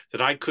watched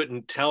that I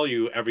couldn't tell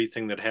you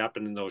everything that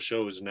happened in those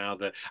shows. Now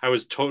that I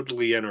was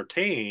totally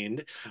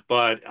entertained,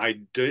 but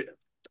I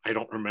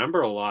don't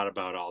remember a lot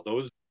about all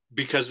those,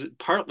 because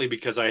partly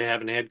because I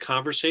haven't had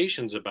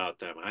conversations about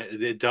them.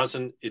 It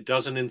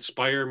doesn't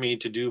inspire me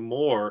to do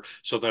more,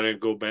 so that I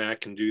go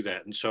back and do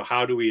that. And so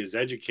how do we as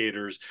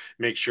educators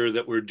make sure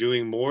that we're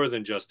doing more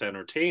than just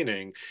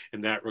entertaining?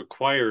 And that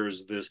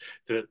requires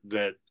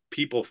that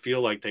people feel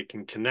like they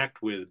can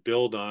connect with,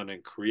 build on,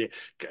 and create.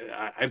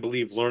 I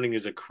believe learning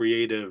is a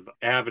creative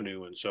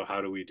avenue. And so how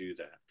do we do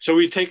that? So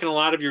we've taken a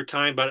lot of your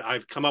time, but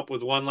I've come up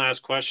with one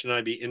last question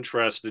I'd be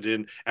interested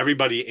in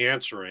everybody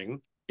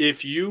answering.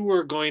 If you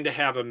were going to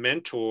have a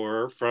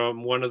mentor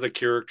from one of the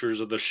characters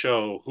of the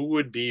show, who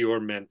would be your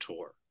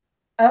mentor?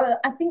 I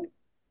think it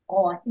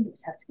would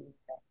have to be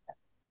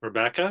Rebecca.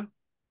 Rebecca?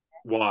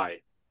 Why?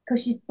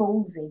 Because she's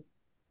ballsy.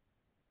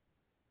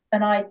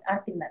 And I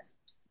think that's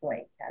just a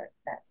great character.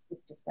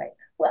 It's just great.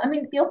 Well, I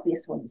mean, the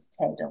obvious one is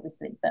Ted,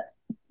 obviously, but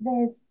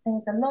there's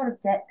a lot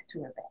of depth to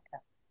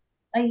Rebecca.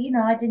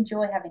 I'd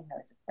enjoy having her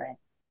as a friend.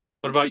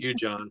 What about you,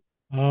 John?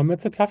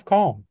 It's a tough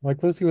call.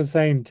 Like Lucy was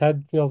saying,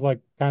 Ted feels like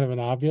kind of an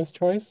obvious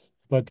choice,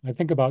 but I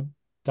think about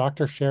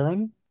Dr.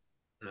 Sharon.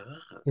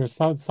 There's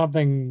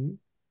something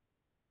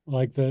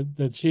like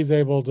that she's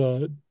able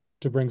to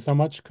bring so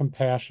much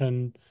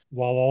compassion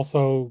while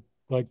also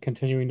like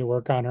continuing to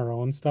work on her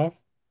own stuff.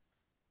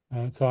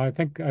 So I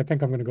think I'm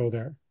going to go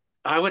there.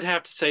 I would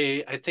have to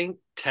say, I think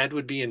Ted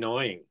would be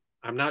annoying.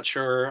 I'm not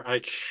sure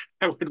I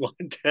would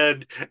want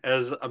Ted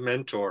as a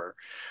mentor.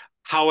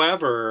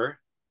 However,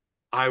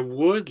 I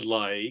would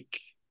like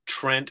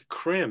Trent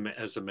Krim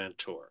as a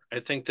mentor.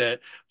 I think that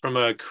from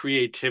a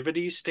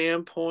creativity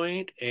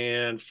standpoint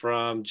and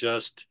from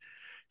just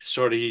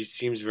sort of, he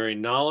seems very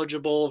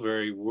knowledgeable,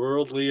 very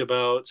worldly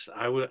about.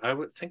 I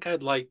would think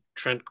I'd like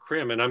Trent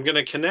Krim, and I'm going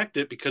to connect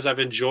it because I've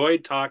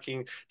enjoyed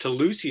talking to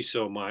Lucy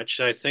so much.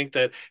 I think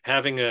that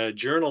having a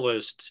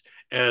journalist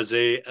as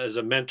a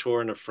mentor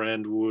and a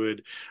friend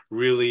would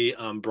really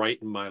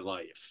brighten my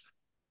life.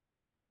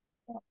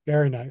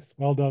 Very nice.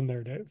 Well done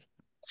there, Dave.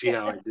 See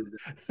how I did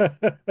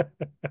that?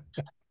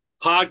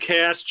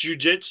 Podcast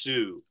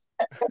jujitsu.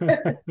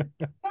 Good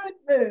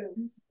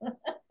moves.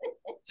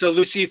 So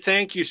Lucy,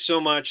 thank you so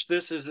much.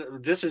 This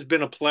has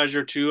been a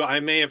pleasure too.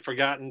 I may have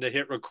forgotten to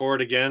hit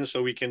record again,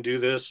 so we can do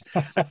this.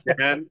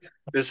 And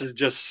this is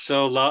just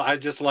so low. I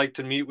just like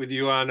to meet with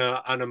you on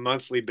a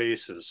monthly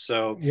basis.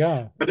 So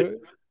Yeah, to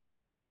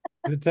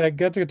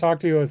get to talk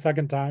to you a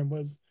second time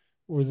was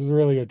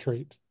really a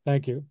treat.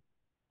 Thank you.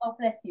 Oh,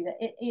 bless you.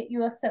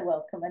 You are so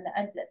welcome.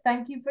 And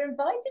thank you for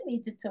inviting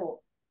me to talk.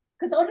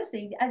 Because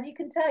honestly, as you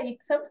can tell,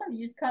 sometimes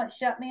you just can't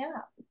shut me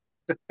up.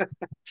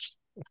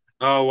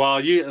 oh well,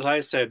 like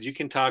I said, you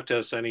can talk to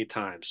us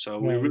anytime. So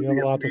we Yeah, you have really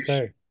a lot to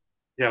appreciate. say.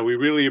 Yeah, we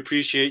really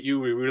appreciate you.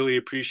 We really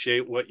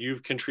appreciate what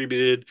you've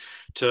contributed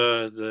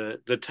to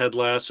the Ted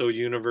Lasso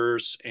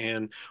universe,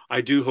 and I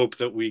do hope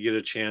that we get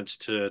a chance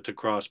to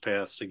cross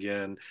paths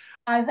again.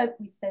 I hope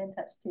we stay in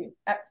touch too.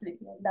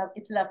 Absolutely.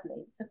 It's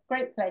lovely. It's a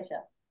great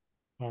pleasure.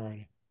 All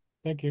right.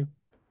 Thank you.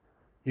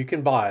 You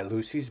can buy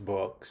Lucy's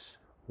books,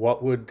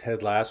 What Would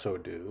Ted Lasso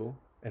Do?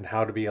 And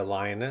How to Be a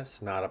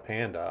Lioness, Not a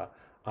Panda,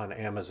 on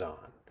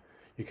Amazon.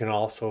 You can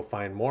also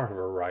find more of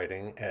her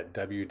writing at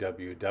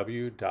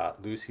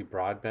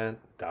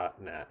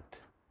www.lucybroadbent.net.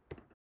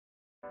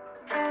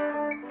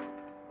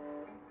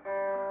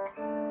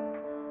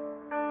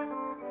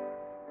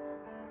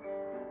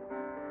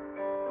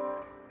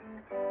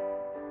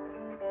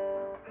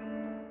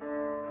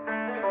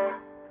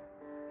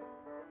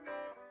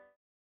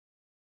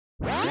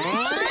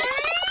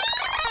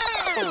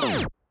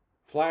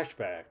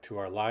 Flashback to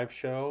our live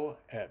show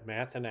at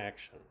Math in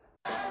Action.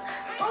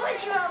 What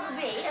would you rather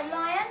be, a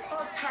lion or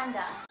a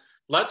panda?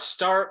 Let's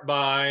start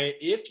by,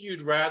 if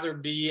you'd rather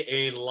be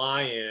a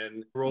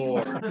lion,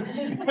 roar. Gotta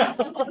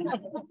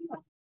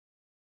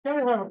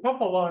have a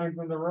couple lines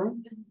in the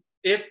room.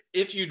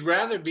 If you'd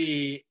rather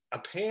be a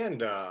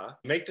panda,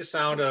 make the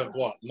sound of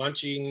what?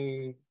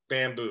 Munching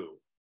bamboo.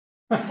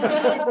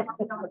 So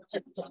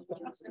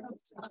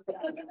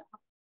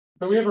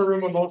we have a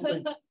room of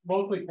mostly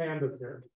pandas here.